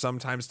ones,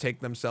 sometimes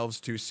take themselves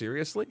too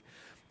seriously.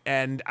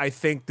 And I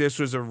think this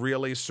was a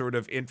really sort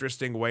of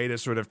interesting way to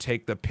sort of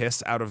take the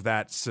piss out of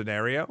that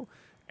scenario.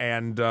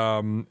 And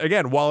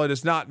again, while it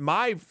is not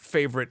my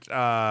favorite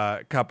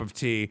cup of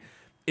tea,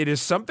 it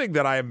is something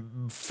that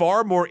I'm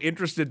far more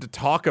interested to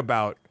talk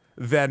about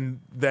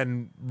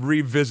than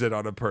revisit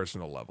on a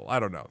personal level. I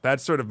don't know.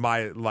 That's sort of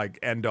my like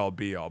end all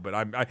be all. But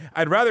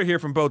I'd rather hear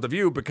from both of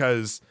you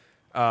because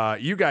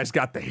you guys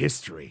got the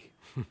history.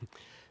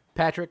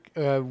 Patrick,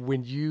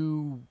 when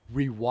you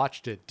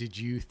rewatched it, did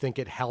you think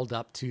it held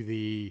up to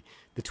the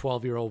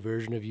 12-year-old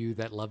version of you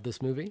that loved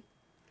this movie?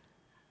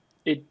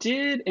 It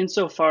did,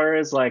 insofar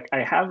as like I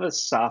have a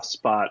soft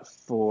spot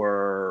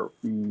for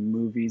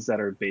movies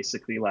that are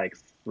basically like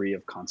free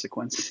of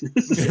consequences.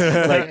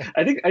 Like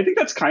I think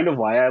that's kind of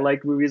why I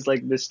like movies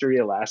like Mystery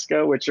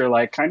Alaska, which are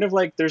like kind of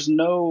like there's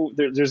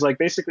like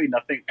basically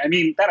nothing. I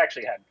mean, that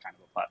actually had kind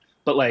of a plot,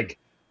 but like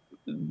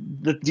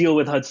the deal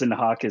with Hudson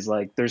Hawk is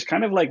like there's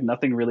kind of like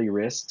nothing really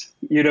risked,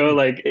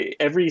 like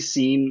every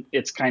scene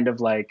it's kind of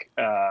like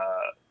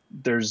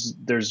there's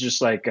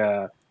just like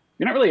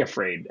you're not really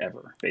afraid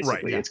ever, basically.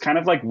 Right, yeah. It's kind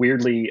of like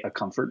weirdly a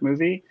comfort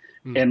movie.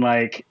 And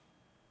like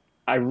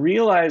I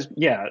realized,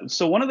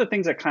 so one of the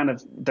things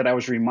that I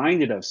was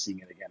reminded of seeing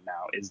it again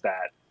now is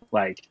that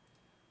like,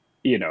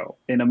 in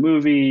a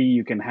movie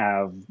you can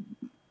have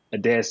a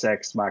Deus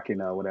Ex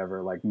Machina,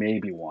 whatever, like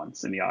maybe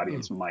once, and the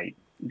audience might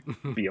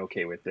be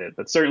okay with it,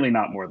 but certainly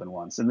not more than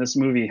once. And this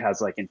movie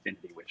has like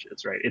infinity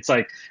wishes, right? It's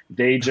like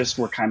they just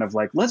were kind of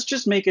like, let's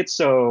just make it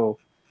so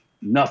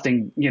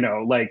nothing,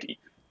 like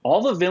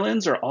all the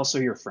villains are also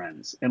your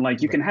friends. And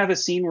like you can have a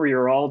scene where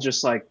you're all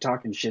just like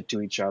talking shit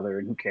to each other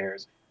and who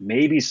cares?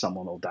 Maybe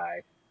someone will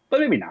die, but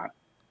maybe not.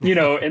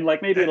 And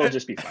like maybe it'll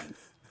just be fun.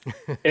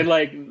 And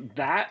like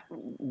that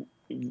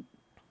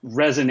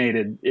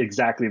resonated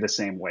exactly the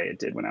same way it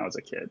did when I was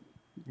a kid.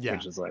 Yeah.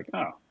 Which is like,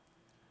 oh,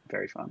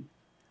 very fun.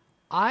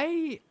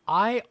 I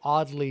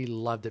oddly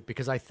loved it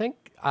because I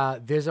think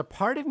there's a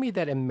part of me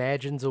that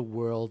imagines a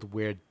world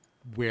where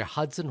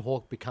Hudson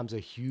Hawk becomes a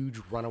huge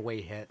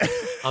runaway hit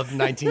of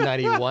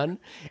 1991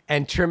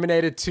 and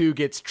Terminator 2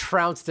 gets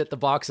trounced at the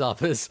box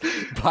office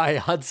by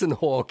Hudson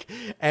Hawk,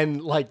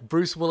 and like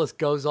Bruce Willis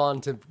goes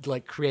on to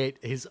like create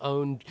his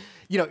own,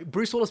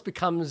 Bruce Willis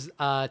becomes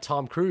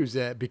Tom Cruise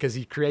because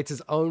he creates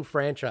his own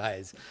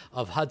franchise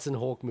of Hudson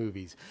Hawk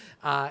movies.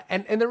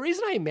 And the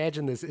reason I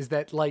imagine this is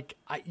that like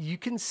you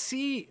can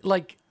see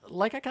like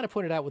I kind of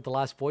pointed out with The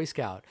Last Boy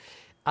Scout,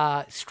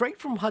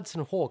 straight from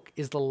Hudson Hawk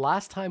is the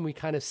last time we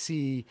kind of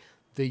see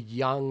the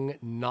young,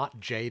 not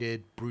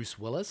jaded Bruce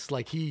Willis.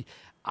 Like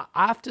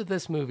after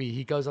this movie,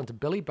 he goes on to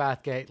Billy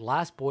Bathgate,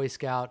 Last Boy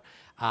Scout,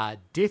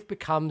 Death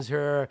Becomes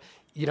Her.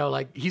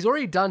 Like he's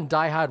already done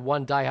Die Hard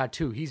 1, Die Hard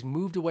 2. He's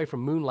moved away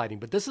from Moonlighting,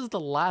 but this is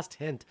the last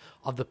hint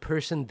of the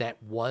person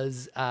that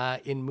was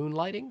in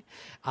Moonlighting.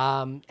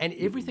 And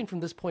everything from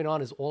this point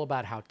on is all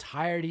about how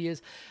tired he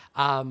is.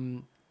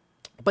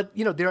 But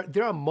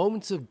there are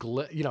moments of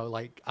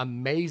like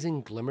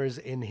amazing glimmers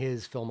in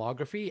his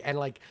filmography, and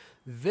like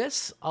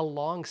this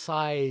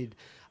alongside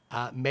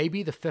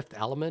maybe The Fifth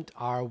Element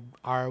are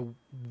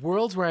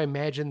worlds where I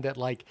imagine that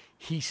like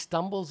he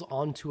stumbles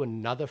onto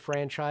another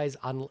franchise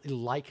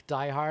unlike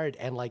Die Hard,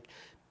 and like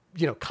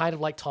kind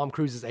of like Tom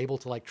Cruise is able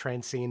to like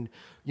transcend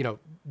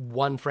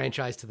one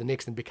franchise to the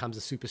next and becomes a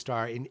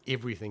superstar in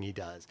everything he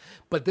does.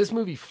 But this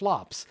movie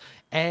flops,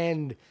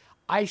 and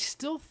I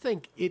still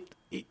think it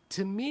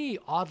to me,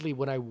 oddly,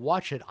 when I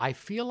watch it, I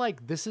feel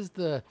like this is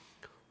the,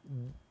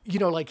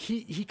 like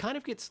he kind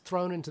of gets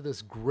thrown into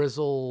this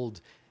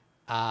grizzled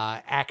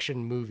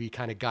action movie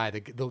kind of guy,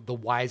 the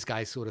wise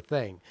guy sort of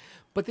thing.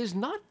 But there's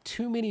not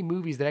too many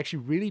movies that actually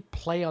really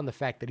play on the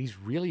fact that he's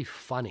really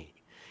funny.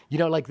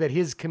 Like that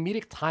his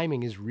comedic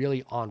timing is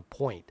really on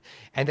point,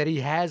 and that he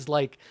has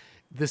like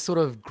this sort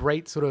of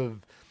great sort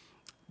of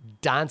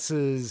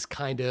dances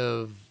kind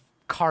of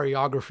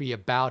choreography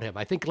about him.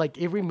 I think like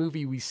every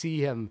movie we see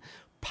him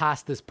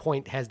past this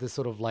point has this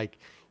sort of like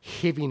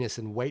heaviness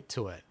and weight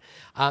to it.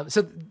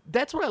 So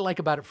that's what I like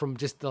about it from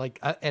just like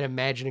an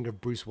imagining of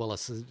Bruce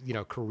Willis's,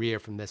 career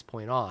from this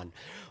point on.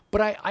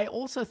 But I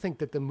also think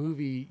that the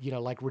movie,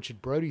 like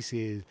Richard Brody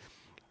says,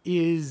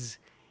 is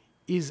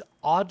is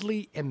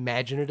oddly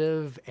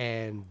imaginative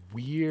and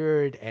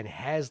weird and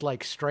has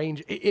like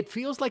strange, it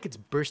feels like it's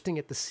bursting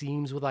at the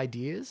seams with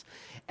ideas.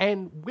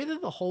 And whether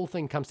the whole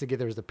thing comes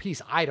together as a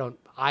piece, I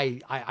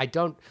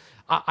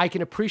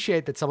can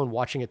appreciate that someone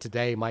watching it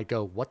today might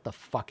go, what the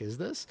fuck is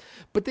this?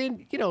 But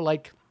then,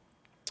 like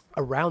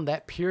around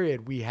that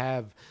period, we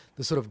have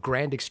the sort of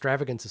grand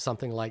extravagance of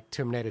something like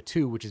Terminator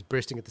 2, which is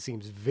bursting at the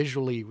seams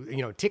visually,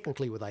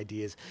 technically with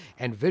ideas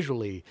and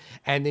visually.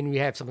 And then we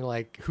have something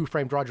like Who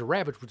Framed Roger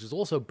Rabbit, which is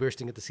also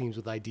bursting at the seams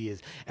with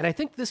ideas. And I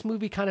think this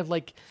movie kind of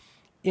like,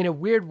 in a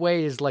weird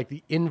way, is like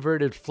the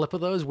inverted flip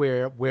of those,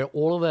 where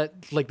all of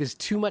that, like there's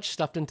too much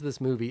stuffed into this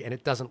movie and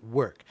it doesn't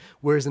work.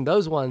 Whereas in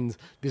those ones,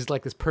 there's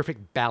like this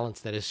perfect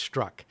balance that is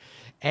struck.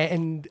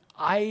 And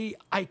I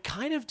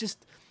kind of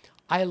just...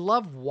 I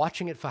love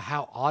watching it for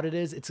how odd it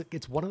is.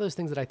 It's one of those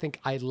things that I think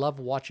I love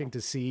watching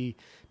to see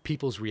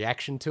people's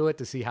reaction to it,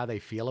 to see how they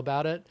feel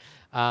about it.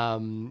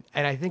 And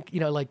I think,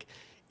 like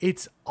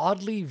it's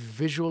oddly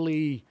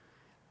visually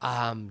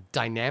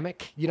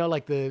dynamic,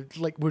 like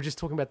we're just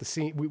talking about the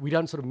scene. We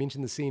don't sort of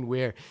mention the scene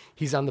where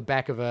he's on the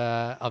back of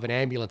an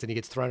ambulance and he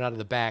gets thrown out of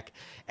the back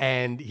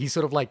and he's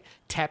sort of like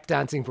tap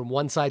dancing from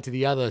one side to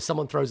the other.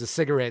 Someone throws a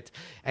cigarette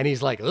and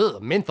he's like,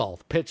 ugh, menthol,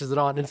 pitches it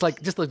on. And it's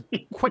like just a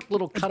quick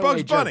little cutaway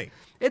Bugs Bunny. joke.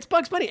 It's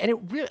Bugs Bunny. And it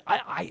really,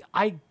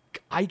 I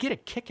get a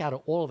kick out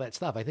of all of that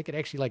stuff. I think it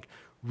actually like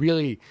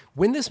really,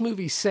 when this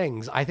movie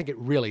sings, I think it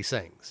really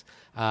sings.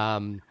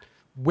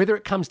 Whether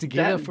it comes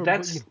together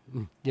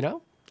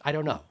I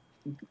don't know.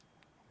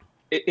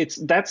 It's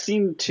that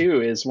scene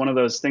too is one of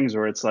those things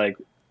where it's like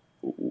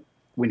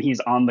when he's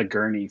on the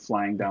gurney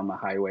flying down the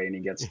highway and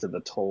he gets to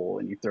the toll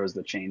and he throws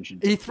the change in.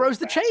 He throws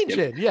the change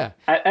in, yeah.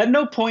 At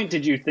no point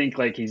did you think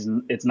like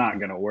it's not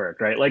going to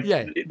work, right? Like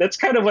that's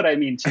kind of what I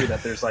mean too,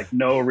 that there's like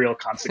no real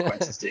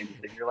consequences to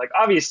anything. You're like,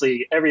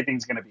 obviously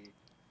everything's going to be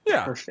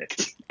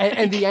perfect.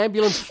 And the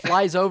ambulance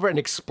flies over and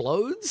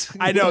explodes.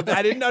 I know.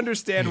 I didn't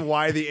understand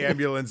why the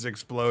ambulance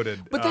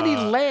exploded. But then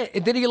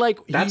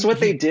That's what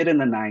they did in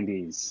the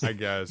 90s. I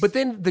guess. But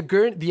then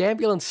the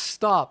ambulance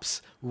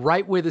stops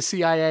right where the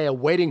CIA are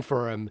waiting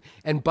for him,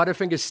 and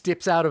Butterfinger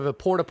steps out of a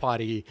porta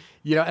potty,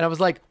 and I was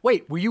like,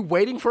 wait, were you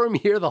waiting for him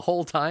here the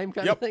whole time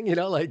kind of thing?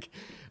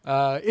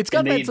 It's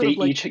got that sort of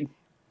like...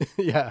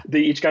 Yeah,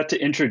 they each got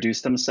to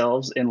introduce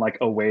themselves in like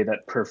a way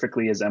that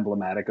perfectly is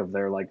emblematic of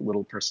their like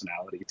little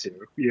personality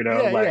too.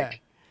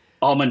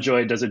 Almond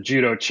Joy does a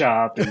judo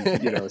chop,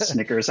 and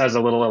Snickers has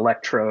a little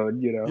electrode.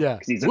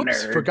 Because he's a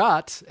nerd.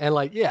 Forgot. And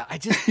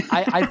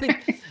I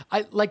think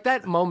I like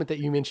that moment that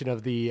you mentioned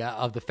of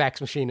the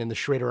fax machine and the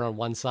shredder on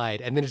one side,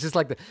 and then it's just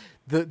like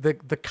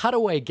the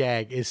cutaway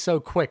gag is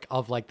so quick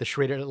of like the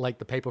shredder, like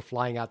the paper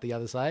flying out the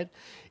other side.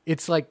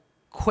 It's like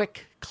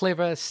quick,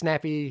 clever,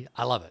 snappy.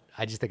 I love it.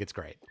 I just think it's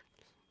great.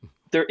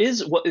 There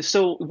is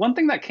so one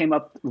thing that came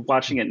up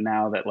watching it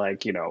now that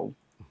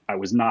I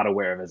was not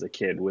aware of as a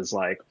kid was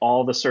like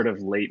all the sort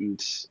of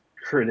latent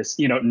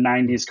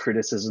 90s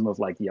criticism of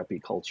like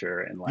yuppie culture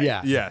and like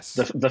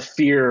the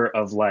fear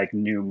of like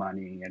new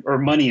money or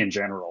money in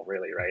general,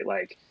 really, right?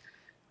 Like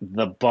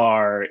the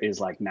bar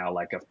is like now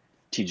like a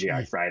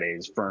TGI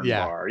Fridays Fern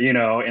bar,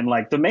 and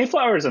like the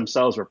Mayflowers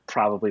themselves were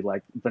probably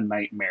like the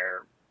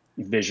nightmare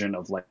vision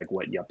of like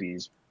what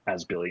yuppies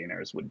as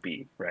billionaires would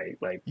be, right?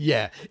 Like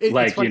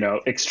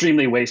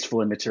extremely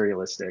wasteful and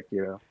materialistic.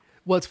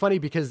 Well, it's funny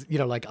because,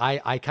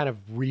 I kind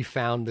of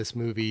refound this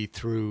movie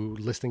through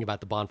listening about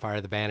the Bonfire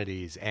of the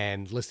Vanities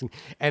and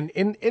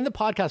in the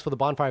podcast for the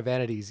Bonfire of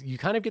Vanities, you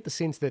kind of get the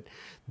sense that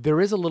there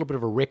is a little bit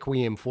of a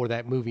requiem for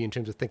that movie in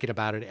terms of thinking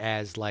about it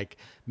as like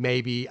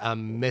maybe a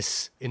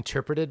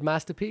misinterpreted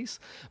masterpiece.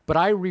 But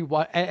I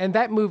rewatched, and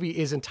that movie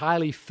is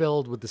entirely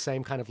filled with the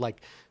same kind of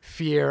like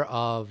fear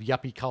of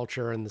yuppie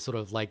culture and the sort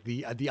of like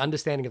the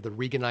understanding of the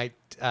Reaganite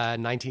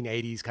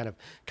 1980s kind of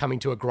coming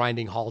to a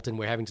grinding halt, and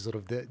we're having to sort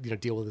of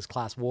deal with this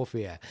class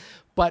warfare.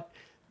 But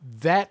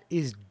that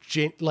is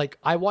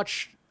I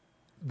watched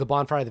the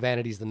Bonfire of the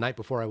Vanities the night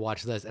before I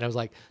watched this, and I was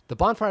like, the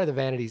Bonfire of the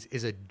Vanities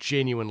is a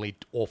genuinely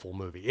awful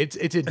movie. It's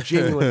a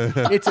genuine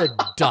it's a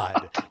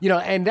dud,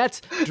 and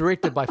that's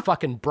directed by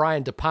fucking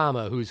Brian De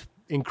Palma, who's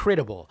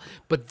incredible.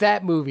 But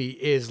that movie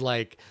is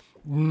like,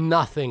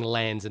 nothing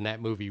lands in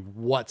that movie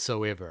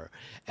whatsoever.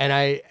 And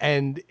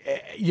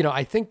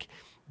I think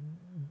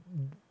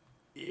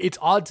it's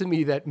odd to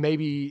me that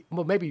maybe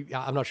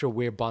I'm not sure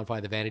where Bonfire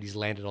of the Vanities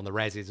landed on the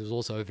Razzies. It was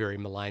also a very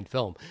maligned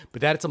film,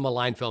 but that's a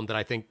maligned film that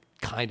I think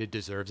kind of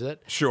deserves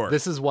it. Sure.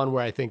 This is one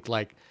where I think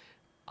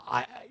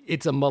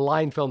it's a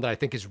maligned film that I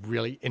think is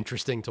really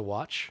interesting to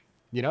watch,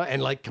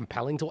 and like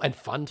compelling and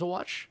fun to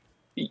watch.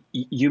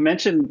 You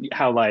mentioned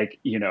how like,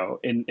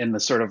 in the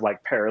sort of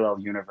like parallel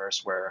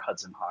universe where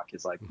Hudson Hawk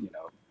is like,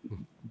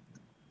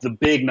 the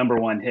big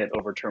 #1 hit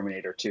over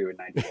Terminator 2 in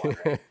 91,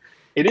 right?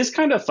 It is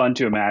kind of fun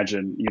to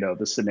imagine,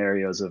 the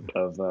scenarios of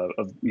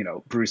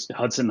Bruce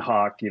Hudson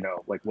Hawk,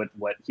 like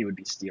what he would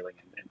be stealing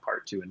in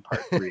part 2 and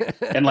part 3.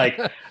 And like,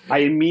 I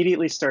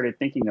immediately started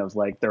thinking of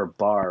like their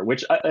bar,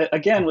 which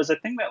again was a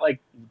thing that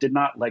like did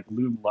not like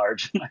loom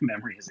large in my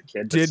memory as a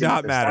kid. Did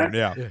not matter.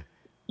 Yeah.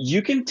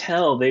 you can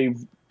tell they've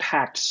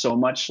packed so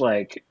much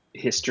like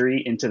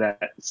history into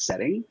that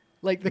setting.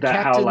 Like the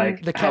that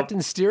captain,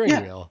 captain's steering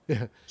wheel.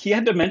 He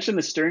had to mention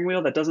the steering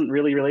wheel. That doesn't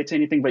really relate to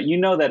anything, but you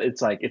know that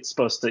it's like it's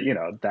supposed to. You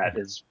know that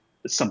is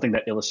something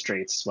that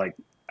illustrates like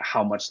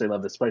how much they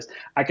love this place.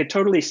 I could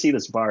totally see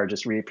this bar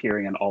just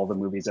reappearing in all the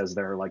movies as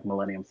their like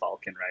Millennium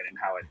Falcon, right? And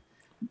how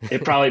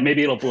it probably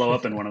maybe it'll blow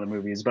up in one of the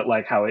movies, but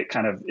like how it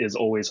kind of is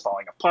always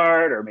falling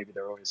apart, or maybe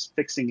they're always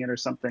fixing it or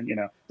something. You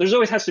know, there's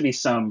always has to be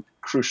some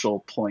crucial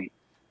point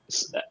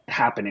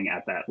happening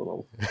at their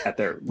little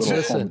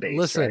home base.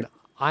 Listen,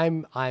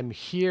 right? I'm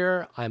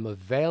here. I'm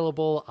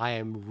available. I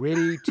am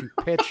ready to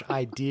pitch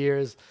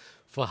ideas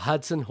for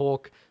Hudson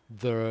Hawk.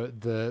 Hudson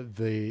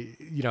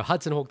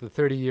Hawk, the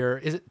 30-year,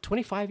 is it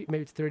 25?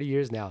 Maybe it's 30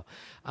 years now.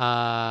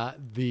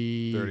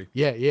 30.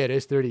 Yeah, it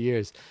is 30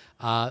 years.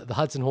 The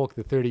Hudson Hawk,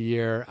 the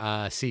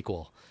 30-year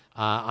sequel.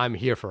 I'm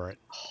here for it.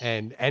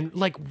 And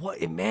like, what?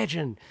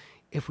 Imagine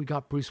if we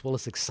got Bruce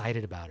Willis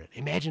excited about it.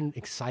 Imagine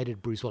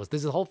excited Bruce Willis.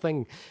 There's a whole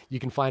thing you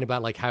can find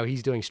about like how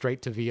he's doing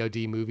straight to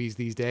VOD movies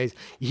these days.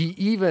 He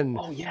even,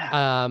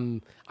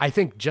 I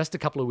think just a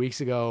couple of weeks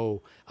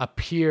ago,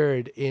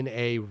 appeared in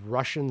a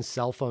Russian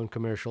cell phone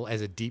commercial as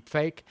a deep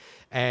fake.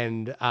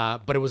 And,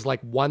 but it was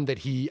like one that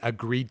he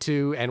agreed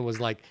to and was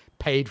like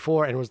paid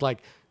for and was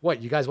like, what,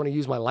 you guys want to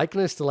use my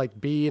likeness to like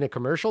be in a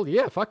commercial?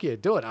 Yeah, fuck yeah,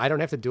 do it. I don't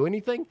have to do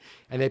anything.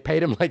 And they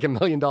paid him like $1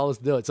 million to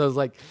do it. So I was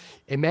like,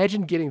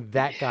 imagine getting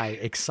that guy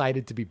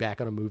excited to be back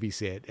on a movie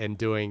set and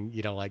doing,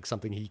 you know, like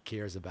something he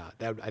cares about.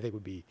 That I think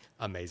would be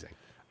amazing.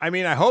 I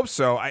mean, I hope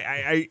so.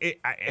 I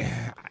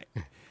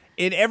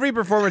in every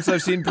performance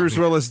I've seen Bruce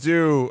Willis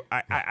do,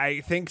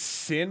 I think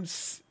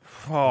since,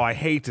 I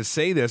hate to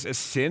say this,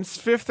 since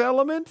Fifth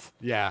Element,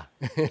 yeah,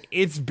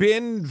 it's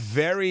been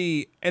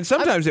very, and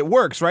sometimes it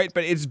works, right?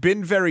 But it's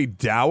been very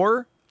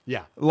dour.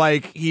 Yeah,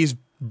 like he's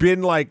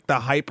been like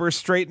the hyper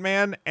straight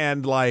man,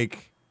 and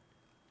like,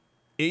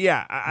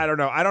 yeah, I don't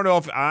know. I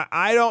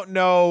don't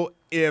know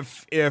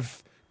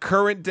if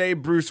current day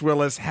Bruce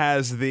Willis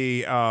has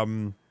the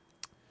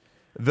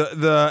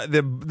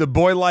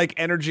boy-like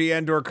energy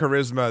and or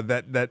charisma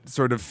that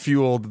sort of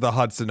fueled the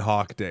Hudson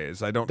Hawk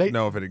days. I don't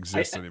know if it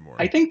exists anymore.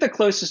 I think the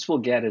closest we'll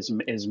get is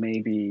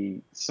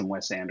maybe some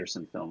Wes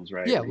Anderson films,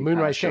 right? Yeah,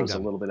 Moonrise shows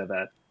Kingdom. A little bit of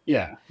that.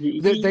 Yeah,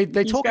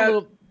 they talk a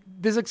little.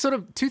 There's like sort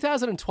of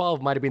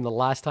 2012 might have been the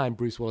last time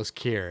Bruce Willis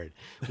cared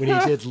when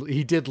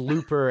he did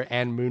Looper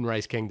and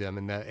Moonrise Kingdom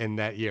in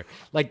that year.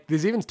 Like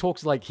there's even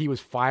talks like he was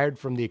fired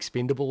from The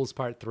Expendables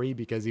Part 3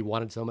 because he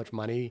wanted so much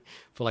money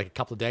for like a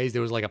couple of days.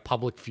 There was like a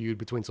public feud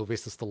between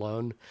Sylvester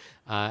Stallone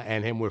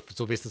and him, where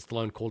Sylvester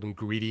Stallone called him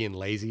greedy and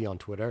lazy on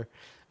Twitter.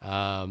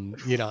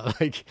 You know,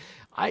 like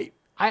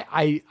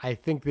I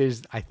think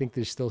there's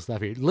still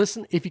stuff here.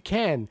 Listen, if you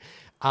can,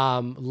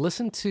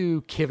 listen to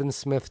Kevin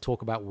Smith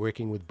talk about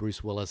working with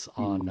Bruce Willis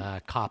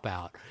on Cop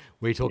Out,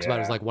 where he talks about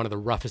it was like one of the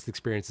roughest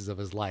experiences of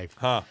his life.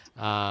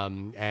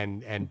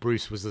 And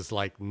Bruce was just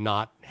like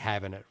not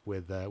having it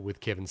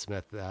with Kevin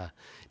Smith,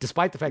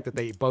 despite the fact that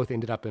they both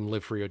ended up in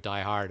Live Free or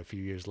Die Hard a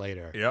few years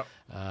later. Yep.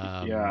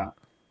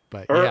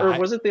 But or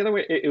was it the other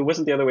way? It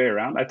wasn't the other way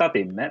around. I thought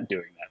they met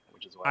doing that.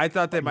 I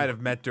thought they might have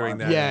met during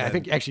that. Yeah, I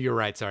think actually you're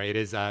right. Sorry, it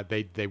is.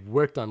 They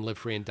worked on Live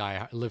Free or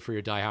Die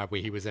Hard,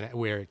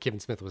 where Kevin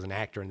Smith was an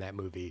actor in that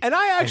movie. And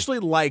I actually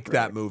like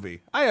that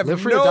movie. I have no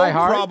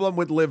problem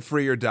with Live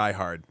Free or Die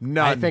Hard.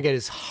 None. I think it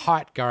is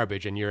hot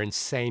garbage, and you're an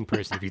insane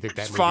person if you think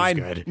that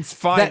movie is good. It's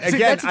fine.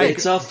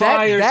 It's a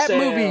fire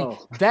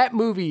sale. That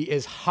movie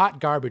is hot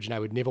garbage, and I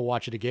would never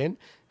watch it again.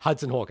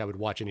 Hudson Hawk, I would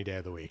watch any day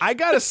of the week. I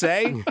gotta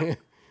say,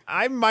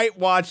 I might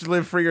watch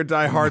Live Free or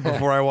Die Hard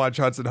before I watch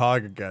Hudson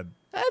Hawk again.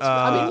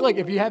 I mean, look,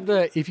 if you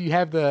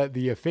have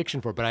the affection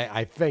for it, but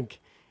I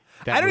think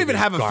that I don't even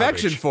have garbage.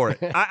 affection for it.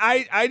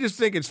 I just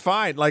think it's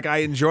fine. Like I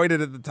enjoyed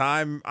it at the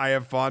time. I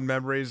have fond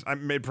memories.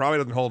 it probably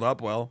doesn't hold up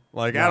well.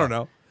 Like I don't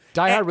know.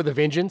 Die Hard with a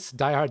Vengeance,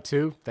 Die Hard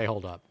 2, they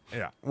hold up.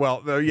 Yeah.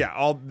 Well,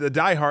 all the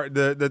Die Hard,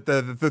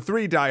 the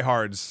three Die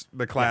Hards,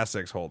 the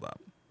classics hold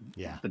up.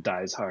 Yeah. The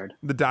Die's hard.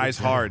 The Die's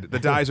hard. The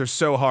Dies are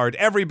so hard.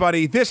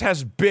 Everybody, this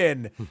has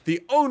been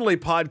the only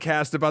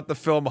podcast about the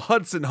film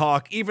Hudson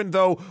Hawk, even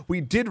though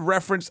we did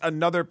reference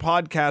another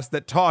podcast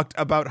that talked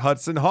about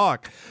Hudson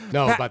Hawk.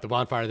 No, about the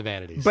Bonfire of the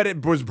Vanities. But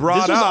it was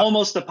brought up. This was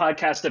almost a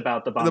podcast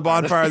about the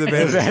Bonfire of the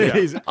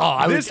Vanities.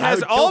 Yeah. This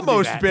has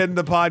almost been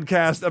the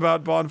podcast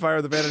about Bonfire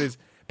of the Vanities.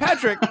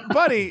 Patrick,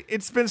 buddy,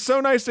 it's been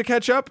so nice to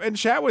catch up and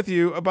chat with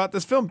you about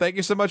this film. Thank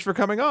you so much for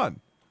coming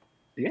on.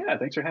 Yeah,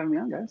 thanks for having me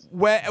on, guys.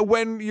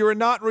 When you're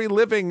not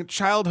reliving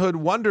childhood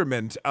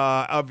wonderment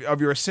of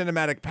your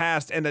cinematic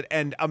past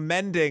and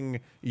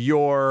amending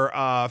your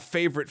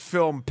favorite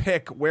film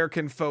pick, where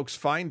can folks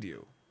find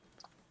you?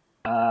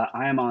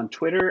 I am on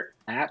Twitter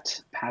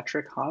at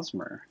Patrick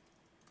Hosmer.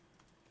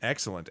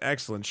 Excellent.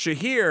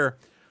 Shahir,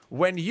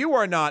 when you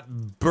are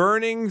not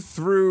burning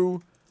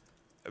through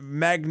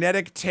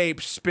magnetic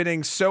tape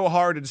spinning so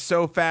hard and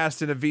so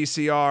fast in a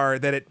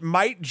VCR that it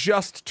might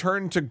just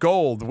turn to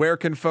gold, where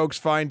can folks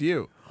find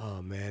you?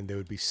 Oh man, there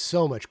would be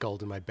so much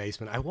gold in my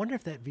basement. I wonder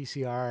if that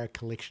VCR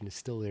collection is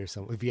still there.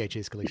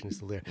 VHS collection is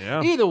still there.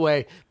 Yeah. Either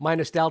way, my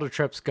nostalgia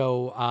trips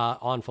go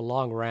on for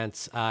long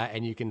rants,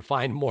 and you can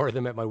find more of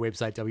them at my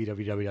website,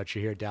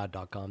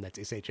 www.shahirdaud.com. That's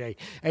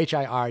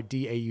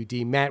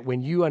SHAHIRDAUD. Matt,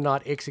 when you are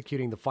not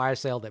executing the fire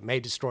sale that may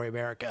destroy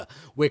America,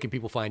 where can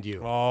people find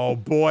you? Oh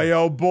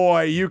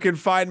boy. You can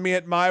find me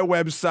at my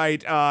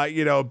website,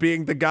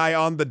 being the guy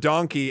on the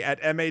donkey at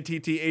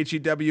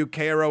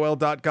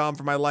MATTHEWKROL.com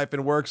for my life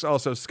and works.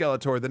 Also,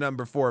 Skeletor, the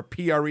number 4,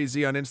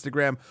 PREZ on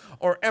Instagram,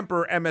 or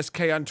Emperor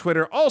MSK on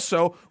Twitter.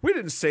 Also, we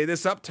didn't say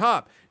this up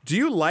top. Do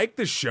you like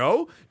the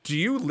show? Do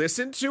you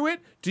listen to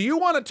it? Do you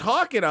want to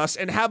talk at us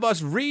and have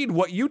us read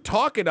what you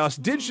talk at us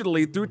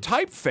digitally through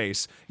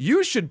typeface?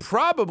 You should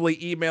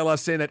probably email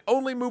us in at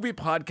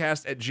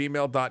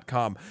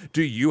onlymoviepodcast@gmail.com.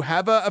 Do you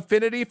have an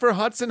affinity for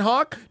Hudson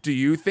Hawk? Do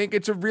you think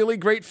it's a really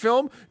great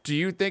film? Do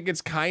you think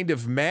it's kind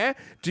of meh?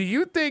 Do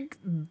you think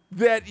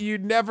that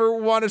you'd never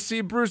want to see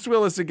Bruce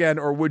Willis again,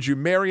 or would you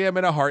marry him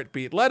in a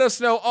heartbeat? Let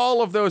us know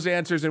all of those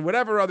answers and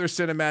whatever other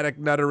cinematic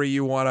nuttery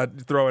you want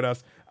to throw at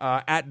us.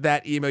 At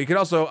that email. You can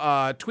also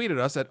tweet at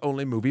us at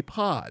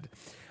OnlyMoviePod.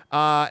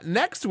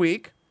 Next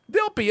week,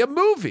 there'll be a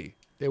movie.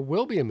 There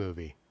will be a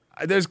movie.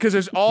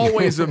 There's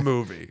always a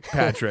movie,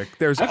 Patrick.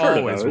 There's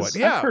always one.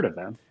 Yeah. I've heard of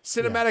them.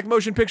 Cinematic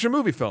motion picture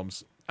movie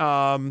films.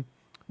 And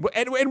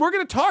we're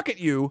going to talk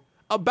at you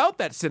about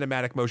that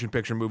cinematic motion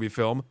picture movie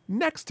film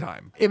next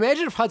time.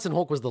 Imagine if Hudson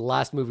Hawk was the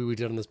last movie we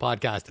did on this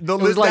podcast.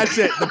 That's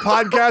it. The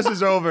podcast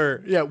is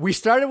over. Yeah, we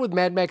started with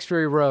Mad Max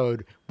Fury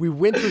Road. We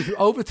went through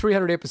over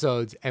 300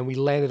 episodes, and we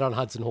landed on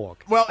Hudson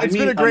Hawk. Well, it's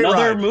been a great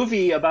another ride.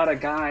 movie about a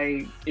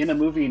guy in a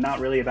movie not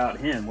really about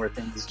him, where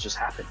things just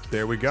happen.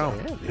 There we go.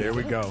 There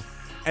we go.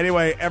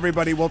 Anyway,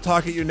 everybody, we'll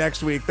talk at you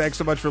next week. Thanks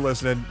so much for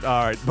listening.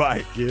 All right,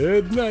 bye.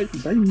 Good night.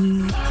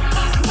 Bye.